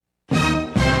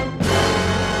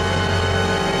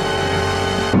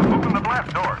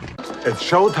It's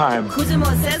showtime. Cruising more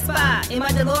Cespa in my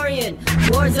DeLorean.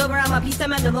 War's over, I'm a piece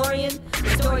of Mandalorian. The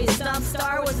story is Stomp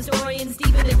Star Wars historians.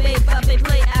 Deep in debate, but they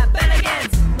play at Ben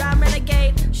against. Rhyme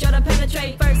renegade, shut up,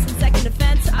 penetrate. First and second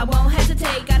defense, I won't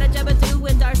hesitate. Got a job to do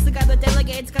and Darth the guy that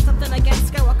delegates. Got something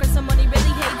against Skywalker, someone he really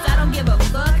hates. I don't give a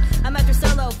fuck, I'm after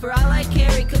Solo. For all I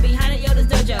carry, could be behind at Yoda's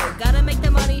dojo. Gotta make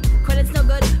the money, credit's no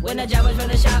good. When a Jawas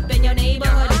run a shop in your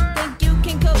neighborhood. Think you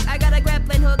can cook, I got a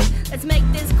grappling hook. Let's make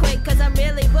this quick, cause I'm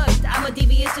really booked. I'm a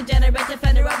devious, degenerate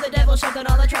defender of the devil. Shuffling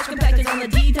all the trash compactors on the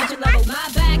detention level. My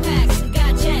backpacks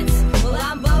got jets. Well,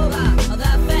 I'm Boba, all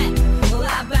that fat. Well,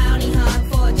 I bounty hunt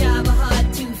for Jabba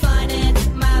Hutt to finance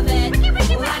my vet.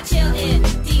 Well, I chill in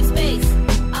deep space.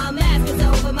 A mask is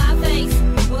over my face.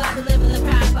 Well, I deliver the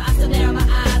prize, but I still narrow my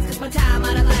eyes. Cause my time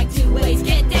I don't like to waste.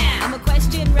 Get down! I'm a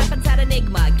question, rep inside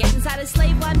Enigma. Get inside a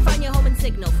slave one, find your home and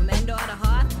signal. From Endor to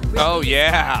Hoth. Oh,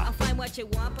 yeah.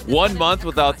 1 month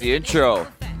without the intro.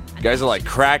 You guys are like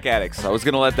crack addicts. I was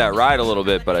going to let that ride a little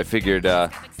bit, but I figured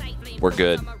we're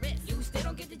good.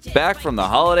 Back from the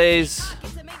holidays.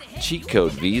 Cheat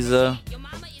code Visa.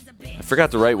 I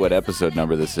forgot to write what episode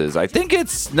number this is. I think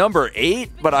it's number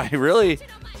 8, but I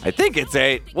think it's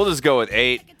 8. We'll just go with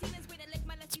 8.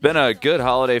 It's been a good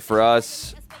holiday for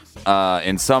us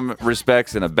in some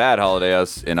respects and a bad holiday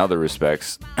us in other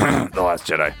respects. The Last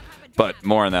Jedi. But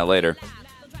more on that later.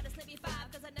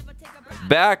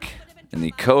 Back in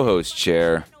the co-host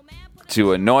chair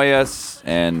to annoy us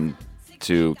and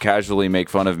to casually make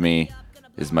fun of me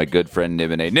is my good friend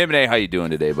Nibene. Nibene, how you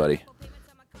doing today, buddy?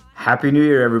 Happy New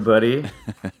Year, everybody.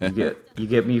 You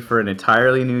get me for an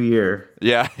entirely new year.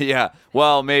 Yeah.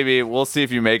 Well, maybe we'll see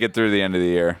if you make it through the end of the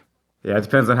year. Yeah, it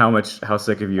depends on how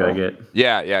sick of you I get.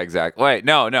 Yeah, exactly. Wait,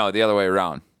 no, the other way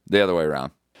around.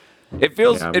 It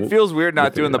feels weird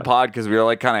not doing the pod because we were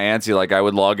like kind of antsy. Like I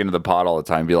would log into the pod all the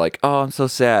time and be like, oh, I'm so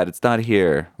sad. It's not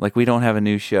here. Like we don't have a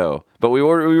new show. But we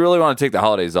really want to take the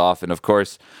holidays off. And of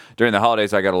course, during the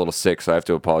holidays, I got a little sick. So I have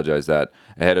to apologize that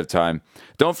ahead of time.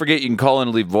 Don't forget, you can call in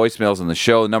and leave voicemails on the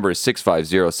show. The number is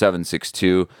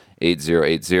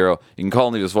 650-762-8080. You can call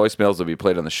and leave those voicemails. They'll be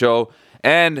played on the show.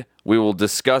 And we will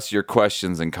discuss your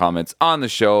questions and comments on the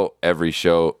show, every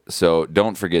show. So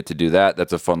don't forget to do that.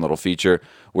 That's a fun little feature.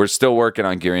 We're still working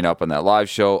on gearing up on that live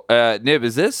show. Nib,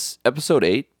 is this episode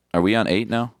 8? Are we on 8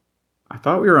 now? I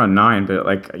thought we were on 9, but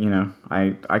I can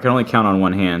only count on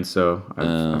one hand, so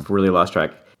I've really lost track.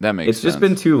 That makes sense. It's just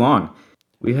been too long.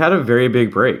 We had a very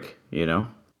big break,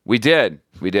 We did.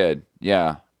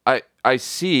 Yeah. I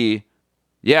see.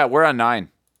 Yeah, we're on 9.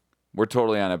 We're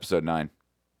totally on episode 9.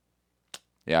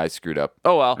 Yeah, I screwed up.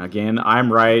 Oh, well. Again,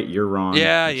 I'm right. You're wrong.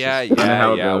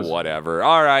 Yeah, whatever.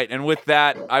 All right, and with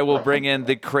that, I will bring in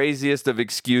the craziest of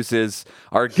excuses.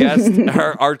 Our guest,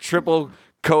 our triple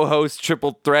co-host,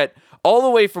 triple threat, all the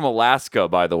way from Alaska,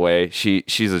 by the way.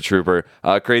 She's a trooper.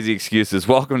 Crazy Excuses.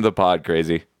 Welcome to the pod,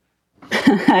 Crazy.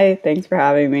 Hi, thanks for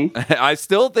having me. I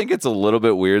still think it's a little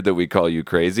bit weird that we call you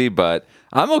Crazy, but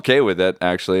I'm okay with it,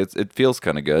 actually. It feels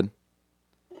kind of good.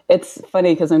 It's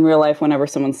funny because in real life, whenever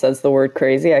someone says the word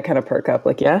crazy, I kind of perk up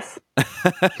like, yes?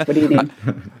 What do you need?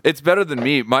 It's better than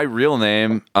me. My real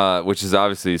name, which is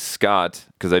obviously Scott,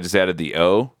 because I just added the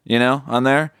O, on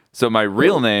there. So my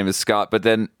real name is Scott, but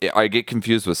then I get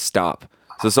confused with stop.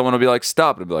 So someone will be like,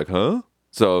 stop. And I'll be like, huh?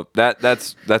 So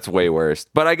that's way worse.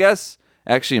 But I guess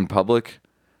actually in public,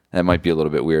 that might be a little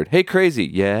bit weird. Hey, Crazy.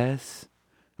 Yes.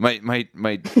 Might make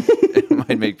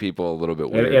people a little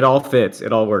bit weird. It all fits.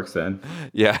 It all works then.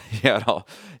 Yeah,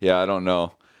 I don't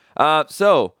know.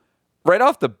 So right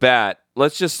off the bat,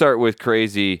 let's just start with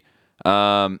Crazy.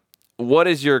 What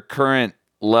is your current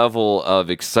level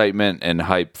of excitement and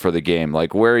hype for the game?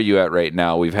 Like, where are you at right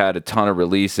now? We've had a ton of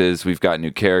releases. We've got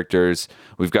new characters.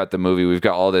 We've got the movie. We've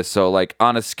got all this. So, like,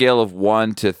 on a scale of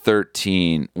 1 to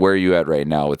 13, where are you at right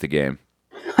now with the game?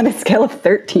 On a scale of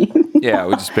 13? Yeah,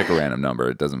 we just pick a random number.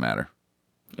 It doesn't matter.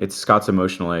 It's Scott's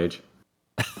emotional age.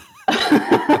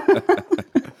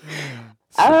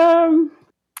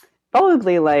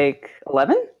 Probably like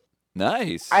 11.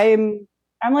 Nice. I'm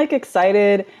like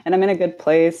excited and I'm in a good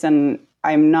place and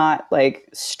I'm not like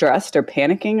stressed or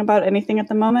panicking about anything at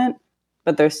the moment,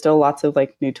 but there's still lots of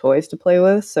like new toys to play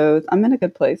with, so I'm in a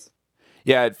good place.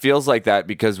 Yeah, it feels like that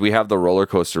because we have the roller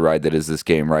coaster ride that is this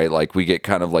game, right? Like we get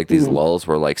kind of like these lulls.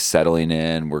 We're like settling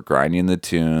in, we're grinding the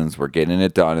tunes, we're getting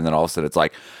it done, and then all of a sudden it's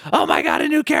like, oh my god, a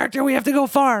new character, we have to go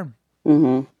farm.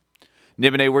 Mm-hmm.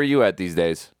 Nibene, where are you at these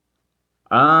days?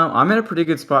 I'm in a pretty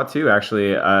good spot too,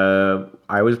 actually.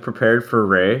 I was prepared for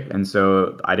Rey, and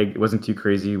so wasn't too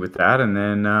crazy with that. And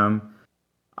then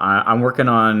I'm working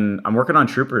on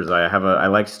troopers. I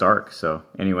like Stark, so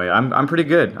anyway, I'm pretty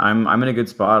good. I'm in a good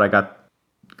spot. I got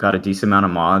got a decent amount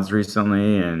of mods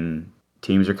recently, and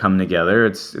teams are coming together.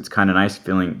 It's kind of nice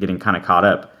getting kind of caught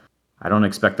up. I don't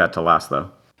expect that to last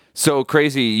though. So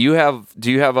Crazy,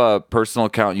 do you have a personal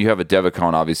account? You have a dev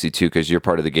account, obviously, too, because you're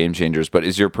part of the Game Changers. But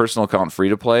is your personal account free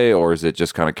to play, or is it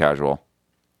just kind of casual?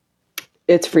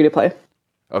 It's free to play.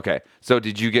 Okay. So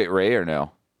did you get Ray or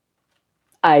no?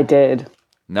 I did.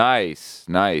 Nice.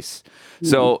 Mm-hmm.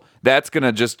 So that's going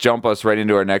to just jump us right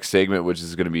into our next segment, which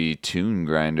is going to be Toon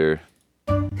Grinder.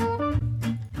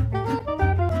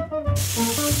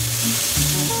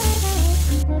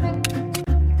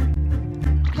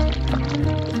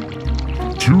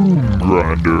 Toon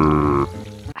Grinder.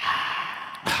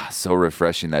 So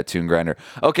refreshing, that Toon Grinder.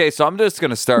 Okay, so I'm just going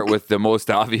to start with the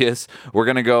most obvious. We're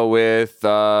going to go with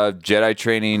Jedi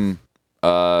training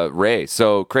Rey.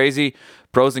 So Crazy,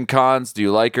 pros and cons. Do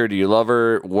you like her? Do you love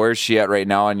her? Where's she at right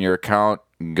now on your account?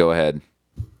 Go ahead.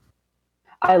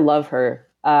 I love her.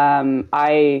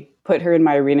 I put her in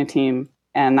my arena team,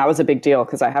 and that was a big deal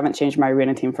because I haven't changed my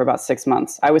arena team for about 6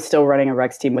 months. I was still running a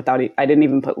Rex team I didn't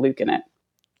even put Luke in it.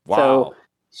 Wow. So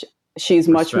she's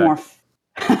much more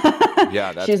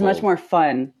yeah, that's she's bold. much more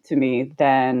fun to me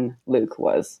than Luke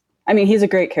was. I mean, he's a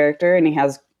great character and he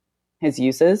has his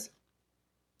uses,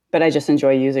 but I just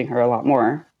enjoy using her a lot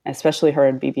more, especially her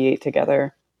and BB-8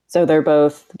 together. So they're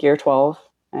both Gear 12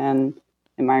 and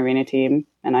in my arena team,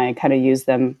 and I kind of use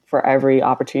them for every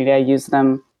opportunity. I used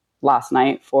them last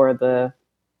night for the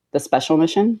special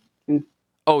mission.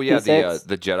 Oh yeah,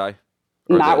 the Jedi.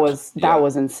 That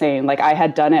was insane. Like, I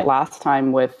had done it last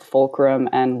time with Fulcrum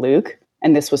and Luke,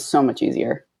 and this was so much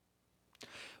easier.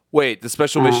 Wait, the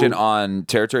special mission on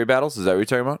territory battles? Is that what you're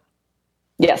talking about?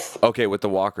 Yes. Okay, with the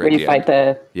walker. Where you fight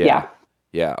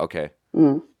Yeah, okay.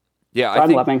 Mm. Yeah, so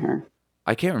I'm loving her.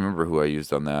 I can't remember who I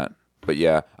used on that, but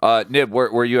yeah. Nib, where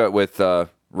are you at with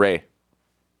Rey?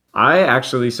 I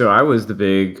was the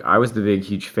big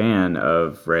huge fan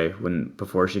of Rey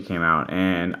before she came out,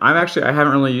 and I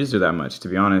haven't really used her that much, to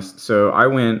be honest. So I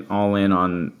went all in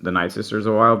on the Night Sisters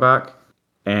a while back,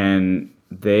 and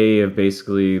they have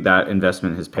basically, that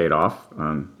investment has paid off,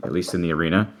 at least in the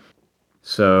arena.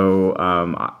 So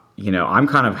I'm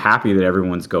kind of happy that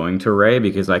everyone's going to Rey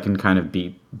because I can kind of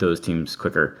beat those teams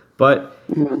quicker. But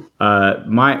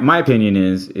my opinion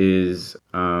is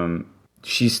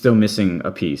she's still missing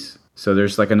a piece. So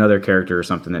there's like another character or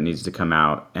something that needs to come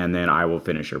out, and then I will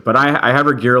finish her. But I have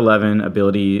her Gear 11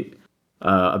 ability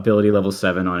level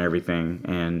 7 on everything,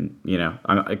 and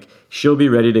I'm like, she'll be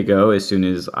ready to go as soon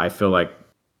as I feel like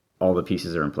all the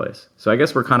pieces are in place. So I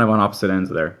guess we're kind of on opposite ends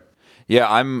there. Yeah,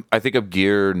 I think I'm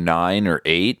Gear 9 or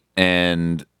 8,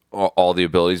 and all the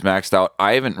abilities maxed out.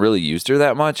 I haven't really used her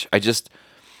that much.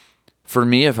 For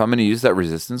me, if I'm going to use that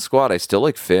resistance squad, I still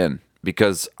like Finn,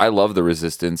 because I love the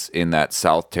resistance in that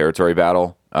South Territory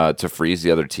battle to freeze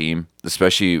the other team,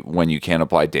 especially when you can't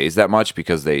apply daze that much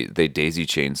because they daisy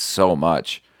chain so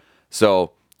much.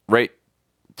 So, right,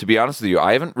 to be honest with you,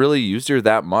 I haven't really used her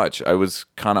that much. I was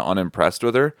kind of unimpressed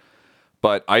with her,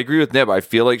 but I agree with Nib. I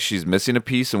feel like she's missing a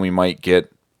piece, and we might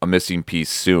get a missing piece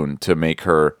soon to make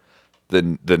her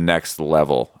the next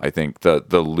level. I think the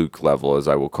Luke level, as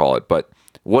I will call it. But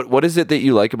what is it that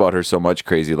you like about her so much,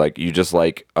 Crazy? Like, you just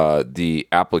like the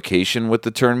application with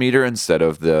the turn meter instead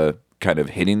of the kind of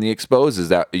hitting the expose? Is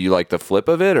that you like the flip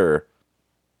of it, or?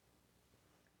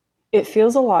 It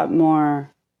feels a lot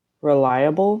more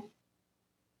reliable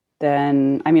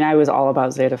than, I mean, I was all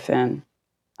about Zeta Finn,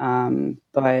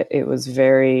 but it was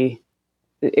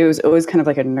always kind of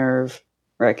like a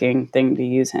nerve-wracking thing to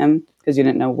use him because you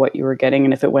didn't know what you were getting,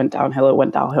 and if it went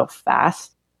downhill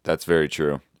fast. That's very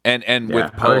true. And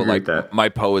with Poe, like my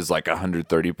Poe is like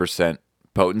 130%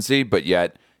 potency, but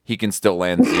yet he can still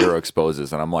land 0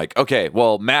 exposes. And I'm like, okay,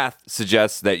 well, math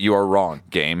suggests that you are wrong,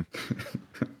 game.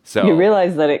 So you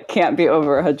realize that it can't be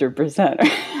over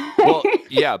 100%. Well,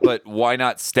 yeah, but why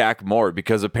not stack more?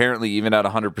 Because apparently even at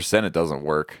 100% it doesn't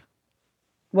work.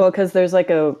 Well, because there's like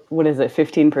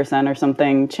 15% or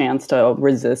something chance to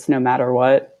resist no matter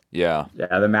what. Yeah.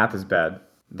 Yeah, the math is bad.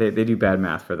 They do bad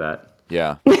math for that.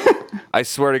 Yeah. I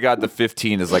swear to God, the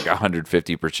 15 is like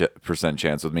 150%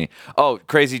 chance with me. Oh,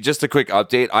 Crazy, just a quick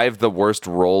update. I have the worst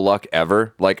roll luck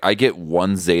ever. Like, I get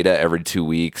 1 Zeta every 2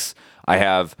 weeks. I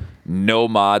have no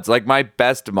mods. Like, my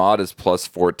best mod is plus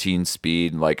 14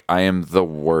 speed. Like, I am the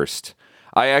worst.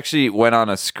 I actually went on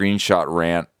a screenshot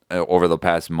rant over the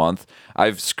past month.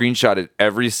 I've screenshotted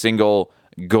every single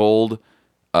gold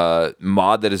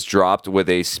mod that is dropped with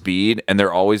a speed, and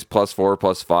they're always plus 4 or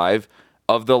plus 5.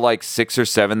 Of the like 6 or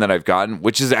 7 that I've gotten,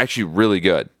 which is actually really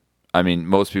good. I mean,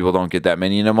 most people don't get that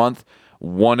many in a month.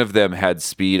 One of them had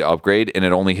speed upgrade, and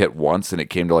it only hit once, and it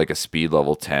came to like a speed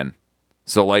level 10.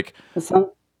 So like, it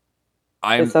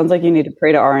sounds like you need to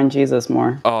pray to RNGesus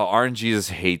more. Oh, RNGesus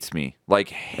hates me. Like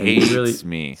hates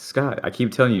me. Scott, I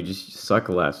keep telling you, just suck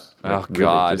less. Like, oh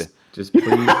God. Really, just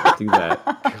please do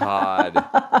that. God.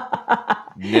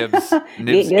 Nib's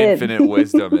infinite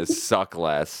wisdom is suck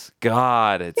less.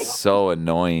 God, it's so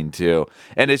annoying too.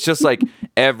 And it's just like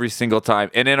every single time.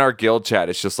 And in our guild chat,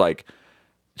 it's just like,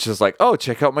 oh,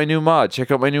 check out my new mod. Check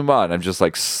out my new mod. I'm just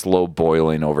like slow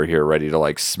boiling over here, ready to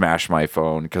like smash my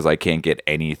phone because I can't get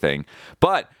anything.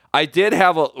 But I did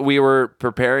have we were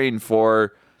preparing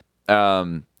for,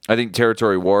 I think,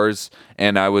 Territory Wars,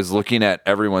 and I was looking at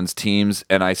everyone's teams,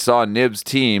 and I saw Nib's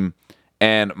team,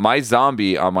 and my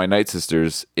zombie on my Night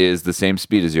Sisters is the same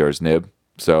speed as yours, Nib.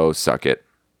 So suck it.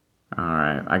 All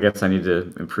right. I guess I need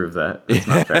to improve that. That's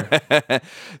not fair.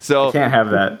 So I can't have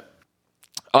that.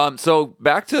 So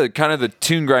back to kind of the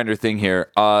Toon Grinder thing here.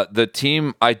 The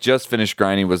team I just finished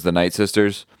grinding was the Night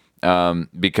Sisters,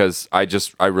 because I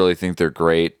really think they're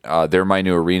great. They're my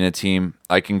new arena team.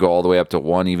 I can go all the way up to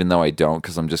 1, even though I don't,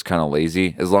 because I'm just kind of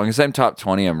lazy. As long as I'm top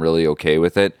 20, I'm really okay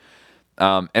with it.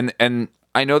 And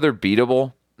I know they're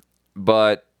beatable,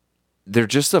 but they're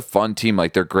just a fun team.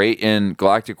 Like, they're great in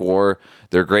Galactic War.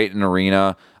 They're great in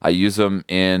arena. I use them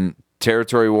in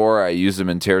Territory War. I use them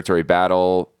in Territory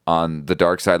Battle on the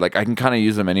dark side. Like, I can kind of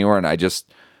use them anywhere, and I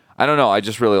don't know. I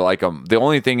just really like them. The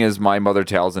only thing is my Mother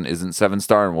Talzin isn't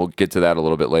 7-star, and we'll get to that a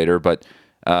little bit later. But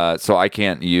so I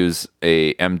can't use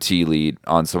a MT lead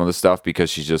on some of the stuff because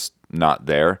she's just not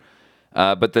there.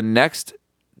 But the next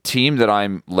team that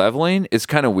I'm leveling is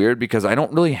kind of weird because I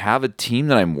don't really have a team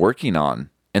that I'm working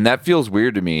on, and that feels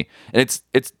weird to me. And it's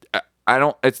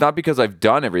not because I've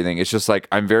done everything. It's just like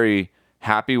I'm very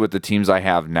happy with the teams I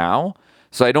have now.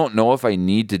 So I don't know if I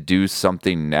need to do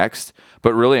something next,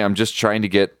 but really I'm just trying to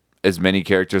get as many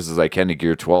characters as I can to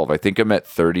Gear 12. I think I'm at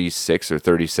 36 or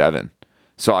 37.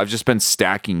 So I've just been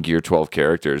stacking Gear 12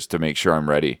 characters to make sure I'm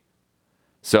ready.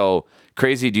 So,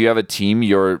 Crazy, do you have a team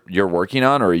you're working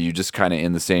on, or are you just kind of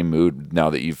in the same mood now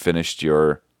that you've finished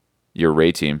your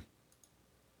Ray team?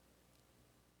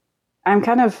 I'm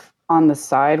kind of on the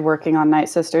side working on Night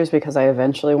Sisters because I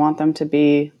eventually want them to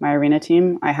be my arena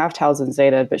team. I have Talzin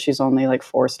Zeta, but she's only like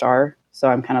 4-star, so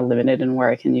I'm kind of limited in where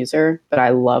I can use her. But I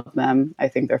love them. I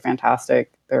think they're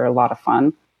fantastic. They're a lot of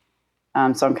fun.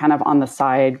 So I'm kind of on the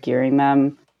side gearing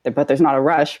them, but there's not a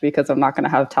rush because I'm not going to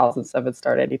have Talzin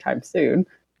 7-star anytime soon.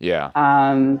 Yeah.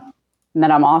 And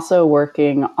then I'm also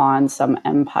working on some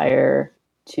Empire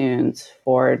tunes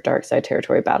for Dark Side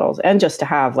Territory battles, and just to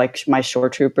have like my Shore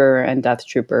Trooper and Death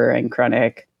Trooper and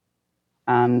Krennic.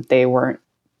 They weren't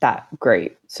that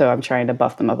great, so I'm trying to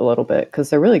buff them up a little bit because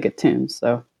they're really good tunes.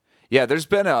 So yeah, there's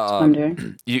been a that's what I'm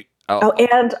doing.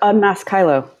 And Unmasked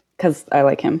Kylo, because I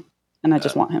like him and I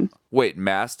just want him. Wait,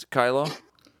 Masked Kylo?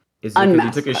 Is it because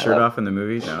he took his shirt off in the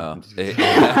movie? No.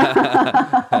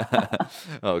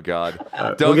 Oh God!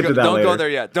 We'll get to that don't later. go there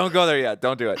yet. Don't go there yet.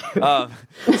 Don't do it.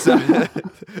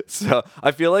 So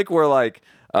I feel like we're like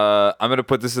I'm gonna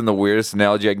put this in the weirdest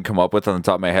analogy I can come up with on the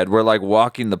top of my head. We're like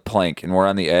walking the plank, and we're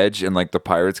on the edge, and like the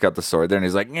pirate's got the sword there, and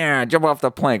he's like, "Yeah, jump off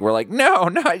the plank." We're like, "No,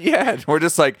 not yet." We're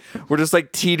just like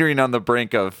teetering on the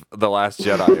brink of the Last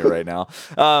Jedi right now.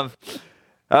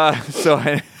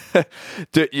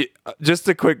 Just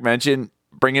a quick mention,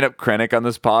 bringing up Krennic on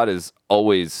this pod is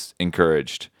always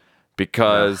encouraged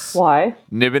because why?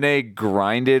 Nibene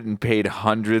grinded and paid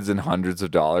hundreds and hundreds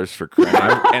of dollars for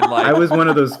Krennic. And like, I was one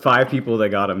of those 5 people that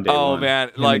got him day oh one.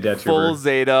 man, like full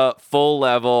Zeta, full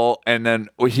level, and then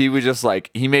he was just like,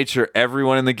 he made sure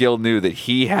everyone in the guild knew that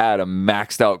he had a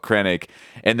maxed out Krennic,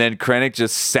 and then Krennic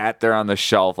just sat there on the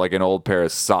shelf like an old pair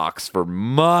of socks for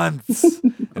months.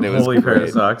 And it was holy pair of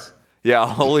socks. Yeah,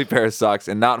 holy pair of socks,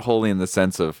 and not holy in the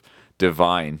sense of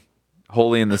divine.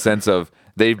 Holy in the sense of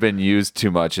they've been used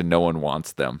too much and no one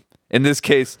wants them. In this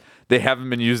case, they haven't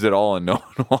been used at all and no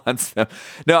one wants them.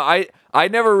 No, I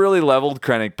never really leveled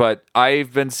Krennic, but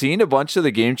I've been seeing a bunch of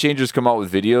the Game Changers come out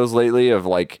with videos lately of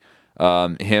like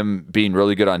him being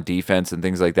really good on defense and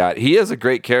things like that. He is a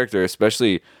great character,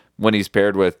 especially when he's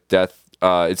paired with Death.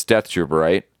 It's Death Trooper,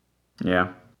 right? Yeah.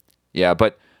 Yeah,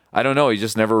 but I don't know. He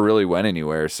just never really went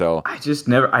anywhere. So I just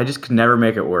could never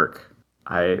make it work.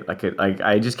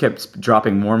 I just kept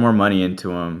dropping more and more money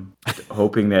into him,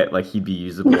 hoping that like he'd be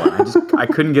usable. I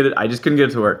couldn't get it. I just couldn't get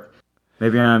it to work.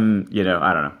 Maybe I'm, I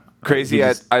don't know. Crazy.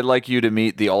 I'd like you to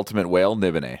meet the ultimate whale,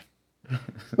 Nibene.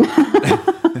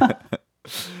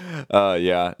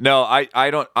 Yeah. No, I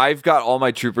don't. I've got all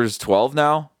my troopers 12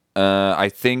 now. I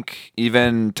think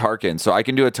even Tarkin. So I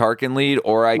can do a Tarkin lead,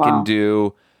 or I can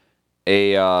do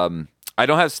a. I I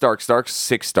don't have Stark. Stark's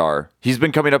 6-star. He's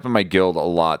been coming up in my guild a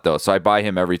lot though, so I buy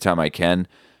him every time I can,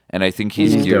 and I think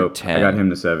he's gear dope. 10. I got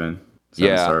him to 7.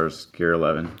 7 stars, gear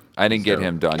 11. I didn't get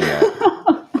him done yet.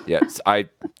 Yes,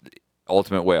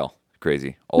 Ultimate Whale,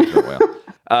 crazy Ultimate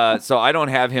Whale. So I don't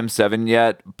have him 7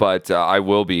 yet, but I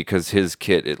will be because his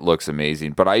kit, it looks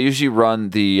amazing. But I usually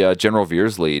run the General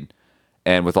Veers lead,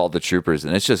 and with all the troopers,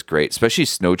 and it's just great, especially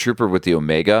Snow Trooper with the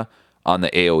Omega on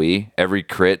the AoE. Every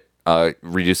crit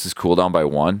reduces cooldown by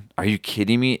 1. Are you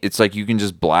kidding me? It's like you can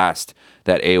just blast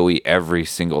that AoE every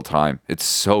single time. It's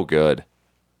so good.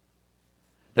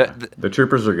 The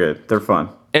troopers are good. They're fun.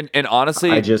 And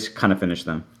honestly, I just kind of finished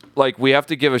them. Like, we have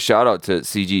to give a shout out to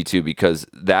CG too, because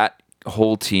that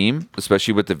whole team,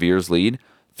 especially with the Veers lead,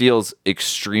 feels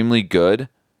extremely good,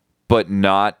 but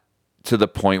not to the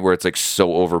point where it's like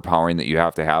so overpowering that you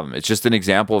have to have them. It's just an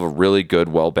example of a really good,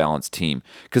 well-balanced team.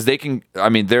 Because they're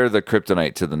the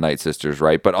kryptonite to the Night Sisters,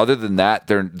 right? But other than that,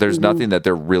 there's nothing that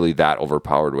they're really that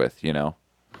overpowered with, you know?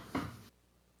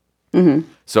 Mm-hmm.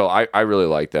 So I really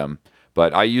like them.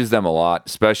 But I use them a lot,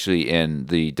 especially in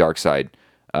the dark side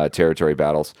territory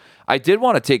battles. I did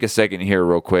want to take a second here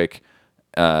real quick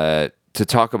to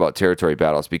talk about territory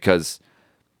battles, because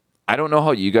I don't know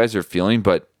how you guys are feeling,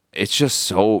 but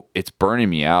it's burning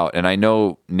me out. And I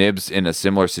know Nib's in a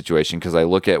similar situation, because I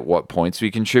look at what points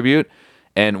we contribute,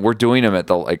 and we're doing them at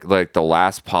the like the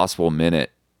last possible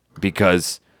minute,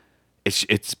 because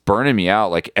it's burning me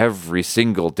out. Like, every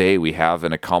single day we have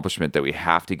an accomplishment that we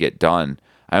have to get done.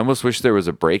 I almost wish there was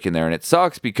a break in there, and it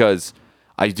sucks because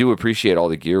I do appreciate all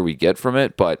the gear we get from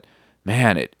it, but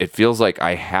man, it feels like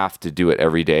I have to do it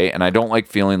every day, and I don't like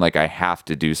feeling like I have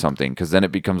to do something, because then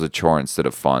it becomes a chore instead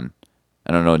of fun.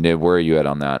 I don't know, Nib, where are you at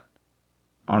on that?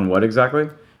 On what exactly?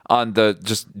 On the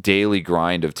just daily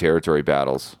grind of territory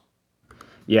battles.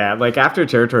 Yeah, like after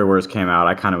Territory Wars came out,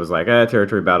 I kind of was like,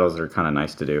 territory battles are kind of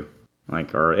nice to do.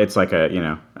 Like, or it's like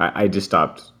I just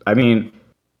stopped. I mean,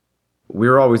 we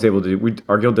were always able to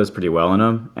our guild does pretty well in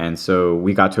them, and so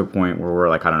we got to a point where we're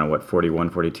like, I don't know what,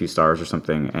 41, 42 stars or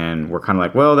something, and we're kind of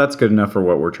like, well, that's good enough for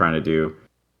what we're trying to do.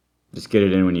 Just get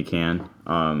it in when you can.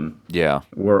 Yeah.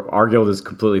 Our guild is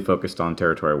completely focused on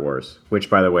Territory Wars, which,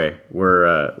 by the way,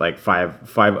 we're like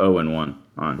 5-0-1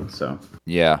 on. So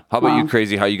yeah. How about you,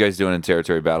 Crazy? How you guys doing in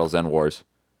territory battles and wars?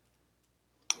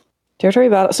 Territory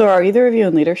battle. So are either of you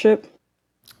in leadership?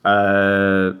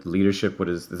 Leadership. What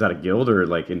is that, a guild, or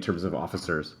like in terms of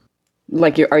officers?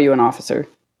 Like, are you an officer?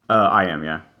 I am,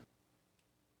 yeah.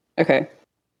 Okay.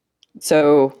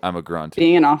 So I'm a grunt.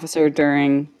 Being an officer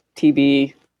during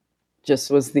TB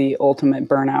just was the ultimate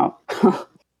burnout.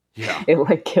 Yeah. It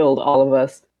like killed all of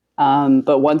us.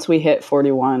 But once we hit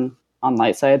 41 on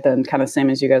light side, then kind of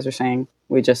same as you guys are saying,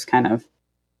 we just kind of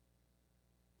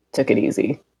took it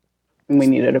easy, and we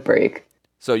needed a break.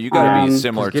 So you got to be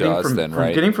similar to us then,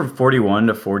 right? Getting from 41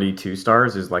 to 42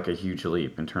 stars is like a huge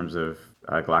leap in terms of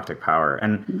galactic power,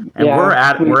 and yeah, we're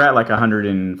at like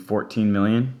 114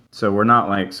 million. So we're not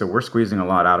like we're squeezing a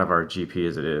lot out of our GP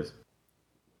as it is.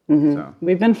 Mm-hmm. So.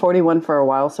 We've been 41 for a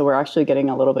while, so we're actually getting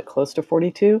a little bit close to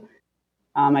 42.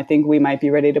 I think we might be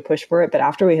ready to push for it, but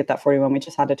after we hit that 41, we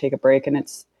just had to take a break, and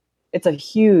it's a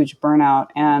huge burnout,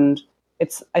 and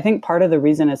I think part of the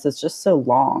reason is it's just so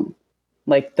long.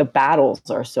 Like, the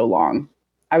battles are so long.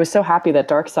 I was so happy that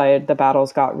Darkside, the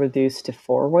battles got reduced to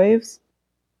 4 waves.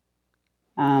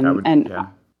 Yeah.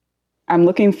 I'm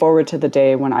looking forward to the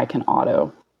day when I can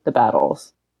auto the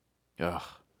battles. Ugh,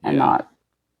 and not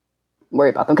worry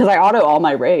about them. Because I auto all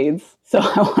my raids, so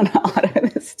I want to auto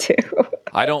this too.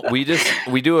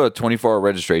 We do a 24-hour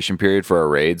registration period for our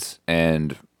raids,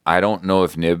 and I don't know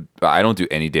if I don't do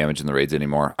any damage in the raids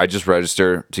anymore. I just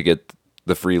register to get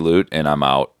the free loot, and I'm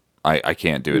out. I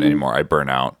can't do it anymore. I burn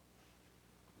out.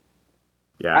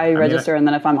 Yeah, I register, and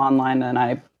then if I'm online, then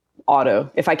I auto.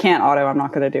 If I can't auto, I'm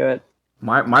not going to do it.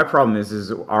 My problem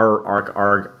is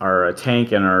our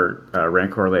tank and our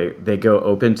Rancor, they go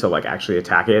open to like actually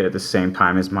attack it at the same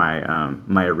time as my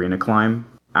my arena climb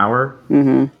hour.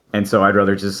 Mm-hmm. And so I'd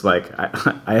rather just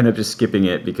I end up just skipping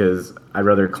it, because I'd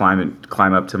rather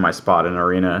climb up to my spot in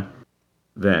arena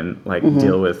than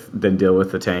deal with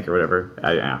the tank or whatever.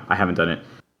 I haven't done it.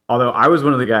 Although I was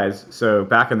one of the guys, so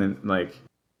back in the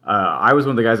I was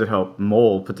one of the guys that helped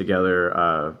Mole put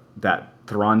together that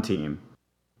Thrawn team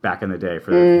back in the day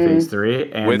for the Phase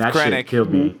 3, and with that Krennic. Shit killed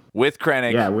me. With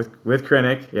Krennic, yeah, with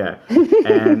Krennic, yeah,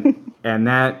 and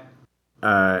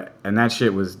that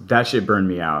shit burned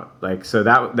me out. Like, so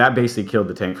that basically killed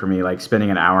the tank for me. Like,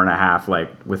 spending an hour and a half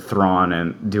with Thrawn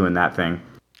and doing that thing,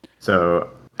 so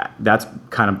that's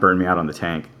kind of burned me out on the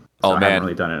tank. So I haven't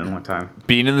really done it in a long time.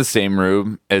 Being in the same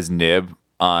room as Nib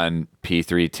on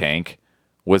P3 tank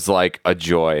was like a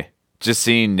joy. Just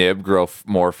seeing Nib grow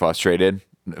more frustrated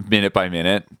minute by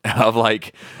minute of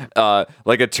like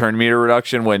a turn meter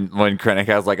reduction when Krennic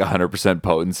has like 100%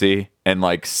 potency and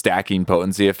like stacking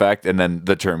potency effect, and then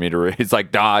the turn meter he's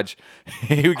like dodge.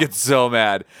 He would get so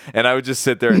mad, and I would just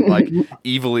sit there and like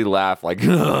evilly laugh like,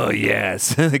 oh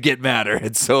yes, get madder.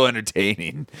 It's so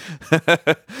entertaining.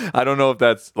 I don't know if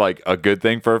that's like a good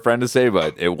thing for a friend to say,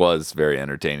 but it was very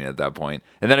entertaining at that point.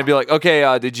 And then I'd be like,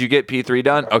 okay, did you get P3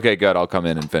 done? Okay, good. I'll come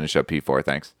in and finish up P4.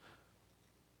 Thanks.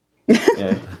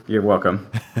 Yeah, you're welcome.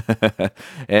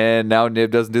 And now Nib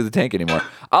doesn't do the tank anymore.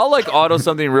 I'll like auto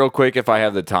something real quick if I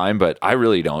have the time, but I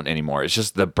really don't anymore. It's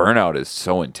just the burnout is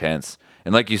so intense.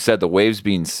 And like you said, the waves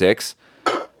being 6,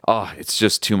 it's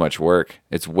just too much work.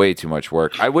 It's way too much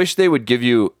work. I wish they would give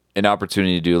you an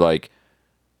opportunity to do like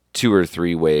 2 or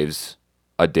 3 waves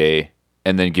a day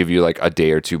and then give you like a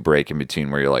day or 2 break in between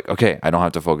where you're like, okay, I don't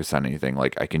have to focus on anything.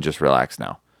 Like I can just relax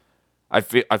now. I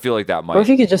feel like that might. Or if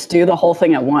you could just do the whole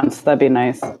thing at once, that'd be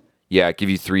nice. Yeah, give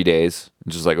you 3 days.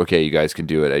 Just like, okay, you guys can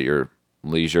do it at your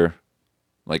leisure.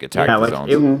 Like attack the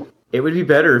zones. It would be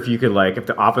better if you could like, if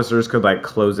the officers could like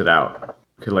close it out.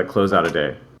 Could like close out a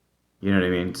day. You know what I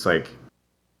mean? It's like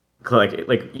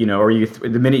you know, or you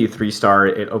the minute you 3-star,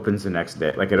 it opens the next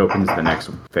day. Like it opens the next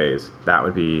phase. That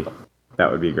would be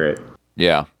great.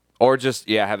 Yeah. Or just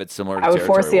have it similar to I would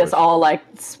foresee us all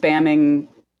like spamming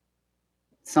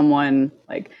someone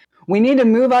like, we need to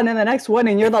move on to the next one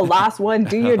and you're the last one,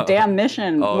 do your damn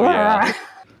mission. Oh yeah.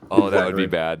 Oh, that would be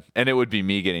bad. And it would be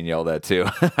me getting yelled at too.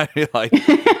 I'd be like,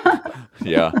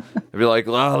 yeah. I'd be like,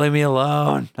 oh, leave me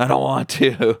alone. I don't want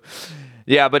to.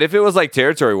 Yeah, but if it was like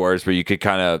Territory Wars where you could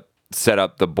kind of set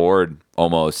up the board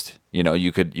almost, you know,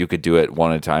 you could do it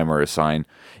one at a time or assign.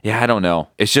 Yeah, I don't know.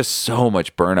 It's just so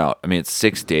much burnout. I mean, it's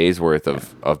 6 days worth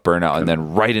of burnout and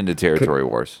then right into Territory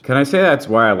Wars. Can I say that's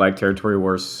why I like Territory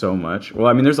Wars so much? Well,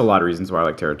 I mean, there's a lot of reasons why I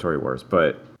like Territory Wars,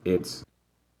 but it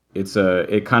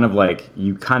kind of like,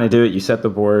 you kind of do it, you set the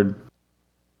board,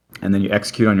 and then you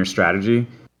execute on your strategy.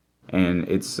 And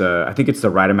it's, I think it's the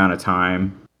right amount of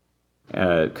time,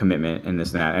 commitment and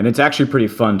this and that. And it's actually pretty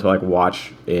fun to like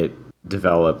watch it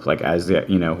develop, like as the,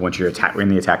 you know, once you're in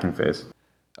the attacking phase.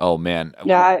 Oh man.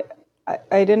 Yeah,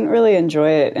 I didn't really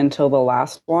enjoy it until the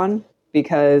last one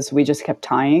because we just kept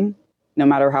tying no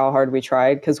matter how hard we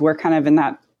tried, because we're kind of in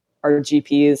that, our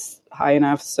GP is high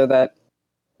enough so that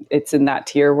it's in that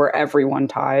tier where everyone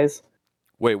ties.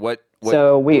 Wait, what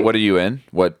are you in?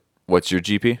 What's your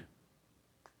GP?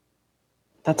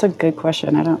 That's a good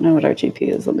question. I don't know what our GP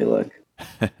is. Let me look.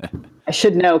 I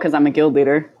should know because I'm a guild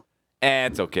leader.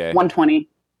 It's okay. 120.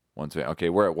 120. Okay,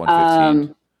 we're at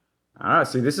 115.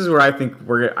 See, this is where I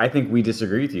think we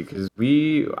disagree with you, because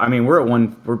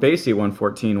we're basically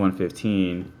 114,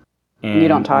 115. And you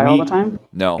don't tie all the time?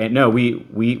 No. And no, we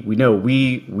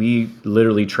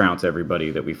literally trounce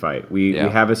everybody that we fight. We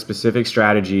have a specific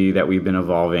strategy that we've been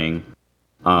evolving,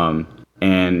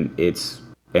 and it's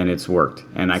worked.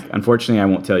 And unfortunately I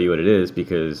won't tell you what it is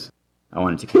because I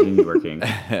want it to continue working.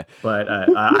 But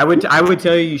I would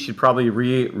tell you should probably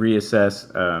reassess.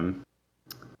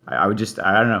 I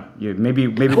don't know. Maybe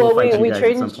we'll fight you guys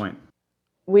at some point.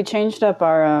 We changed up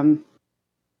our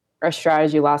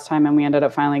strategy last time, and we ended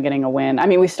up finally getting a win. I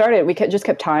mean, we just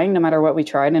kept tying no matter what we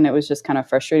tried, and it was just kind of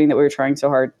frustrating that we were trying so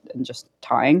hard and just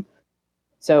tying.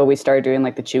 So we started doing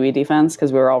like the Chewie defense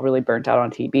because we were all really burnt out on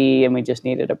TB, and we just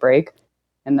needed a break.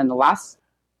 And then the last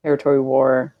Territory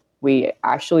War, we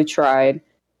actually tried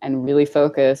and really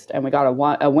focused, and we got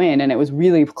a win, and it was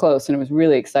really close, and it was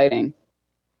really exciting.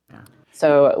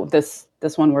 So this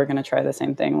one, we're going to try the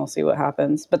same thing. We'll see what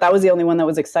happens. But that was the only one that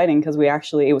was exciting because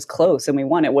it was close and we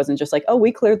won. It wasn't just like, oh,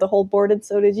 we cleared the whole board and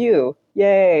so did you.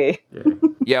 Yay.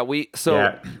 Yeah,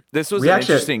 this was an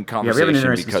interesting conversation. We have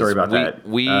an interesting story about that.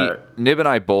 Nib and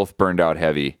I both burned out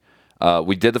heavy.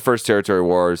 We did the first Territory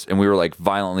Wars and we were like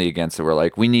violently against it. We're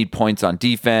like, we need points on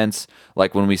defense.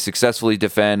 Like when we successfully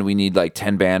defend, we need like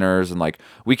 10 banners. And like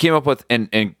we came up with,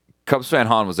 and Cubs fan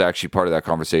Han was actually part of that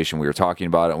conversation. We were talking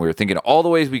about it and we were thinking of all the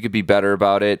ways we could be better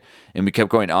about it. And we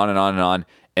kept going on and on and on.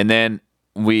 And then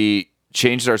we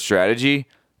changed our strategy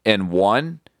and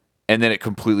won. And then it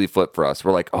completely flipped for us.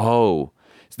 We're like, oh,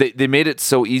 they made it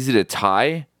so easy to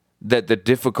tie that the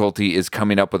difficulty is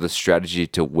coming up with a strategy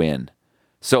to win.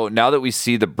 So now that we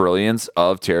see the brilliance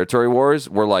of Territory Wars,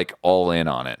 we're like all in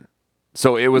on it.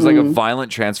 So it was like a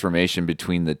violent transformation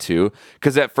between the two.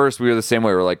 Because at first we were the same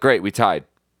way. We're like, great, we tied.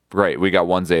 Great, we got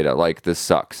 1 Zeta. Like, this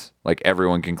sucks. Like,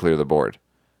 everyone can clear the board.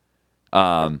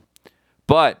 But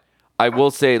I will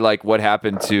say, like, what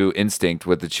happened to Instinct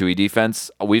with the Chewie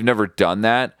defense, we've never done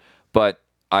that, but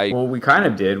Well, we kind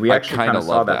of did. We actually kind of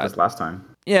saw that this last time.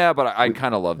 Yeah, but I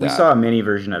kind of love that. We saw a mini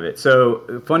version of it.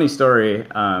 So funny story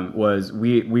was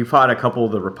we fought a couple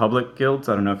of the Republic guilds.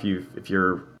 I don't know if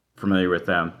you're familiar with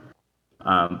them,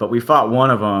 but we fought one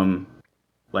of them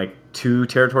like 2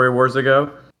 territory wars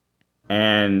ago,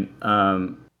 and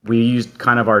we used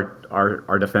kind of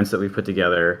our defense that we put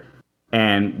together,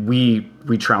 and we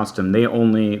trounced them. They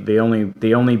only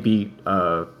beat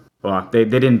they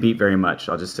didn't beat very much.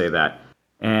 I'll just say that.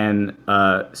 And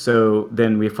so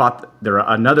then we fought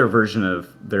another version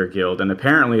of their guild, and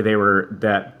apparently they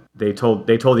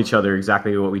told each other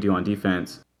exactly what we do on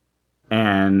defense,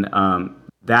 and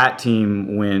that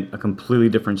team went a completely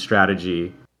different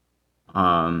strategy.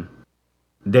 They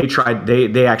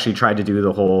actually tried to do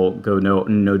the whole go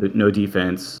no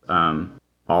defense,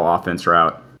 all offense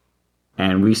route,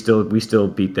 and we still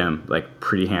beat them like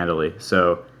pretty handily.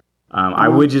 So I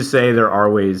would just say there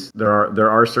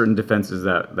are certain defenses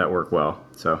that work well.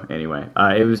 So anyway,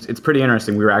 it's pretty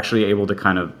interesting. We were actually able to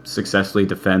kind of successfully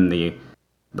defend the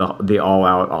all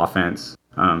out offense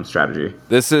strategy.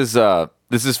 This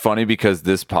is funny because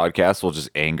this podcast will just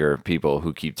anger people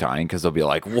who keep tying because they'll be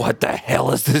like, what the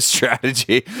hell is this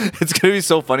strategy? It's going to be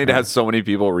so funny to have so many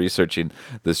people researching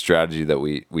the strategy that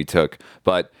we took.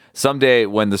 But someday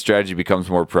when the strategy becomes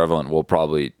more prevalent, we'll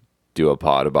probably do a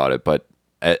pod about it. But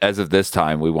as of this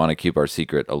time, we want to keep our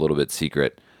secret a little bit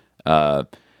secret.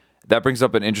 That brings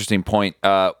up an interesting point.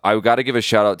 I got to give a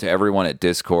shout out to everyone at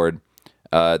Discord.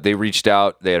 They reached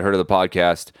out. They had heard of the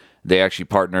podcast. They actually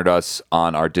partnered us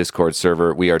on our Discord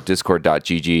server. We are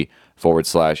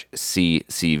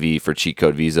discord.gg/CCV for Cheat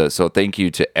Code Visa. So thank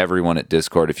you to everyone at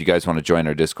Discord. If you guys want to join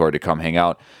our Discord to come hang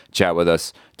out, chat with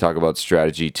us, talk about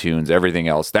strategy, tunes, everything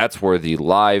else, that's where the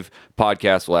live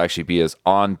podcast will actually be, is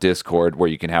on Discord, where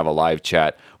you can have a live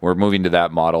chat. We're moving to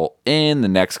that model in the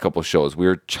next couple shows.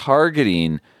 We're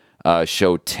targeting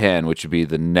show 10, which would be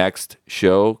the next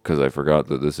show, because I forgot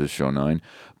that this is show 9.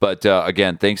 But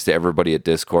again, thanks to everybody at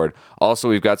Discord. Also,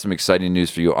 we've got some exciting news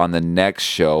for you on the next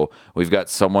show. We've got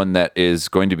someone that is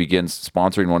going to begin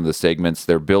sponsoring one of the segments.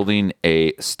 They're building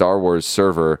a Star Wars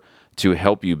server to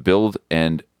help you build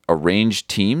and arrange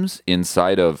teams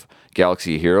inside of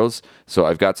Galaxy of Heroes. So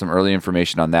I've got some early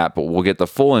information on that, but we'll get the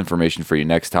full information for you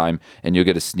next time, and you'll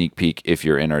get a sneak peek if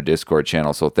you're in our Discord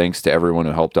channel. So thanks to everyone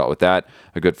who helped out with that,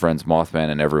 our good friends Mothman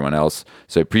and everyone else.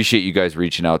 So I appreciate you guys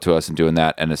reaching out to us and doing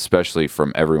that, and especially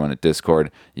from everyone at Discord.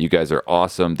 You guys are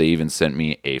awesome. They even sent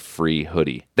me a free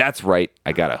hoodie. That's right,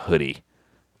 I got a hoodie.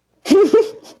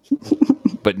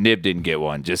 But Nib didn't get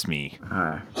one, just me.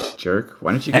 Jerk.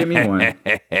 Why don't you give me one?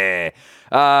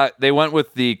 They went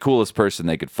with the coolest person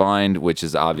they could find, which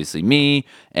is obviously me.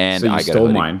 And so you I got stole a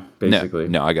hoodie. Mine, basically.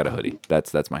 No, I got a hoodie.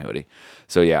 That's my hoodie.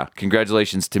 So yeah,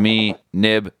 congratulations to me.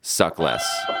 Nib, suck less.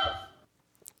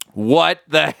 What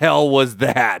the hell was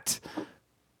that?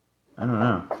 I don't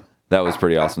know. That was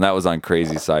pretty awesome. That was on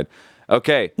Crazy Side.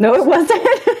 Okay. No, it wasn't.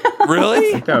 Really?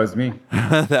 I think that was me.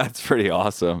 That's pretty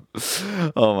awesome.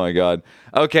 Oh my God.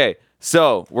 Okay,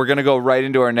 so we're going to go right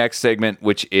into our next segment,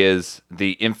 which is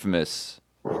the infamous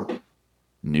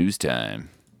News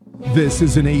Time. This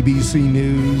is an ABC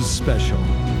News special.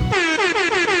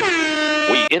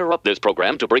 We interrupt this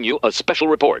program to bring you a special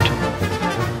report.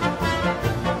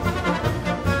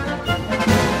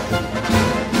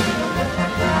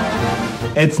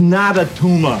 It's not a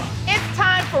tumor. It's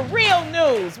time for real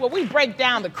news, where we break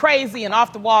down the crazy and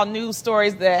off-the-wall news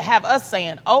stories that have us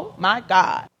saying, oh my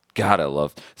God. God, I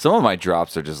love some of my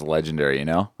drops are just legendary, you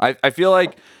know? I feel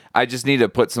like I just need to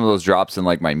put some of those drops in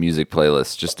like my music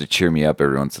playlist just to cheer me up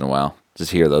every once in a while.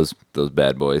 Just hear those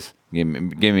bad boys. Give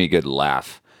me a good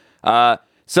laugh.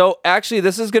 So actually,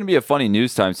 this is going to be a funny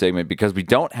news time segment because we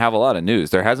don't have a lot of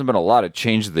news. There hasn't been a lot of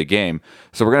change to the game.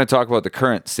 So we're going to talk about the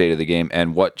current state of the game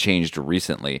and what changed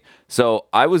recently. So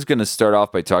I was going to start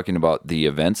off by talking about the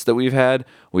events that we've had.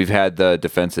 We've had the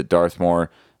defense at Darthmore,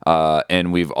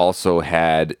 and we've also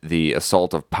had the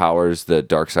Assault of Powers, the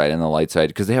dark side and the light side,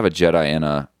 because they have a Jedi and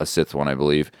a Sith one, I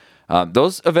believe.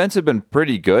 Those events have been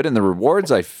pretty good, and the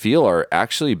rewards, I feel, are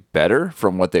actually better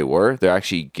from what they were. They're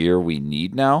actually gear we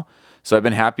need now. So I've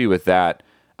been happy with that.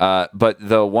 But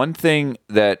the one thing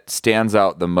that stands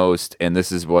out the most, and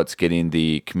this is what's getting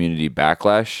the community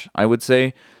backlash, I would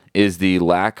say, is the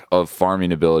lack of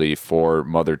farming ability for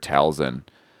Mother Talzin.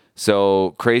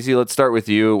 So, Crazy, let's start with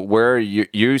you. Where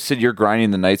you said you're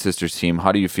grinding the Night Sisters team.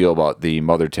 How do you feel about the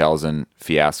Mother Talzin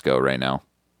fiasco right now?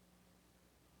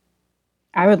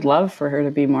 I would love for her to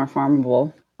be more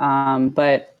farmable.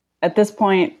 But at this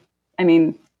point, I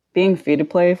mean, being free to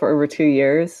play for over 2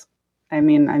 years, I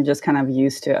mean, I'm just kind of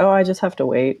used to, I just have to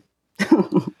wait.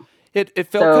 It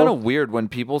felt kind of weird when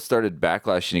people started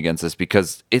backlashing against this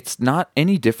because it's not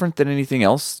any different than anything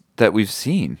else that we've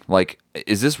seen. Like,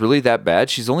 is this really that bad?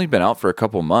 She's only been out for a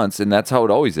couple months, and that's how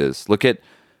it always is. Look at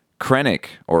Krennic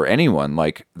or anyone.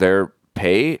 Like, their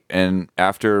pay, and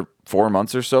after 4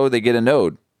 months or so, they get a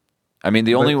node. I mean,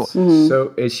 the only...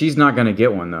 So she's not going to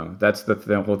get one, though. That's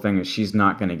the whole thing, is she's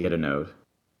not going to get a node.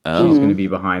 She's going to be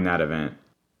behind that event.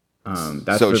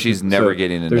 She's never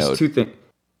getting a node. There's two things.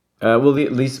 Well,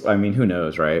 at least, I mean, who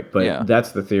knows, right? But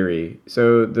that's the theory.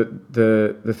 So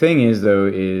the thing is, though,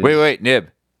 is... Wait, Nib.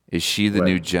 Is she the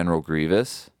new General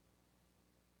Grievous?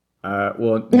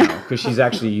 Well, no, because she's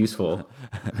actually useful.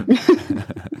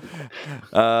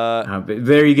 But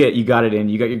there you got it in.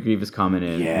 You got your Grievous comment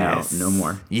in. Yes. No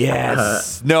more.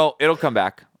 Yes. No, it'll come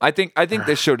back. I think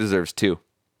this show deserves 2.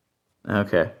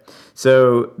 Okay.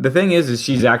 So the thing is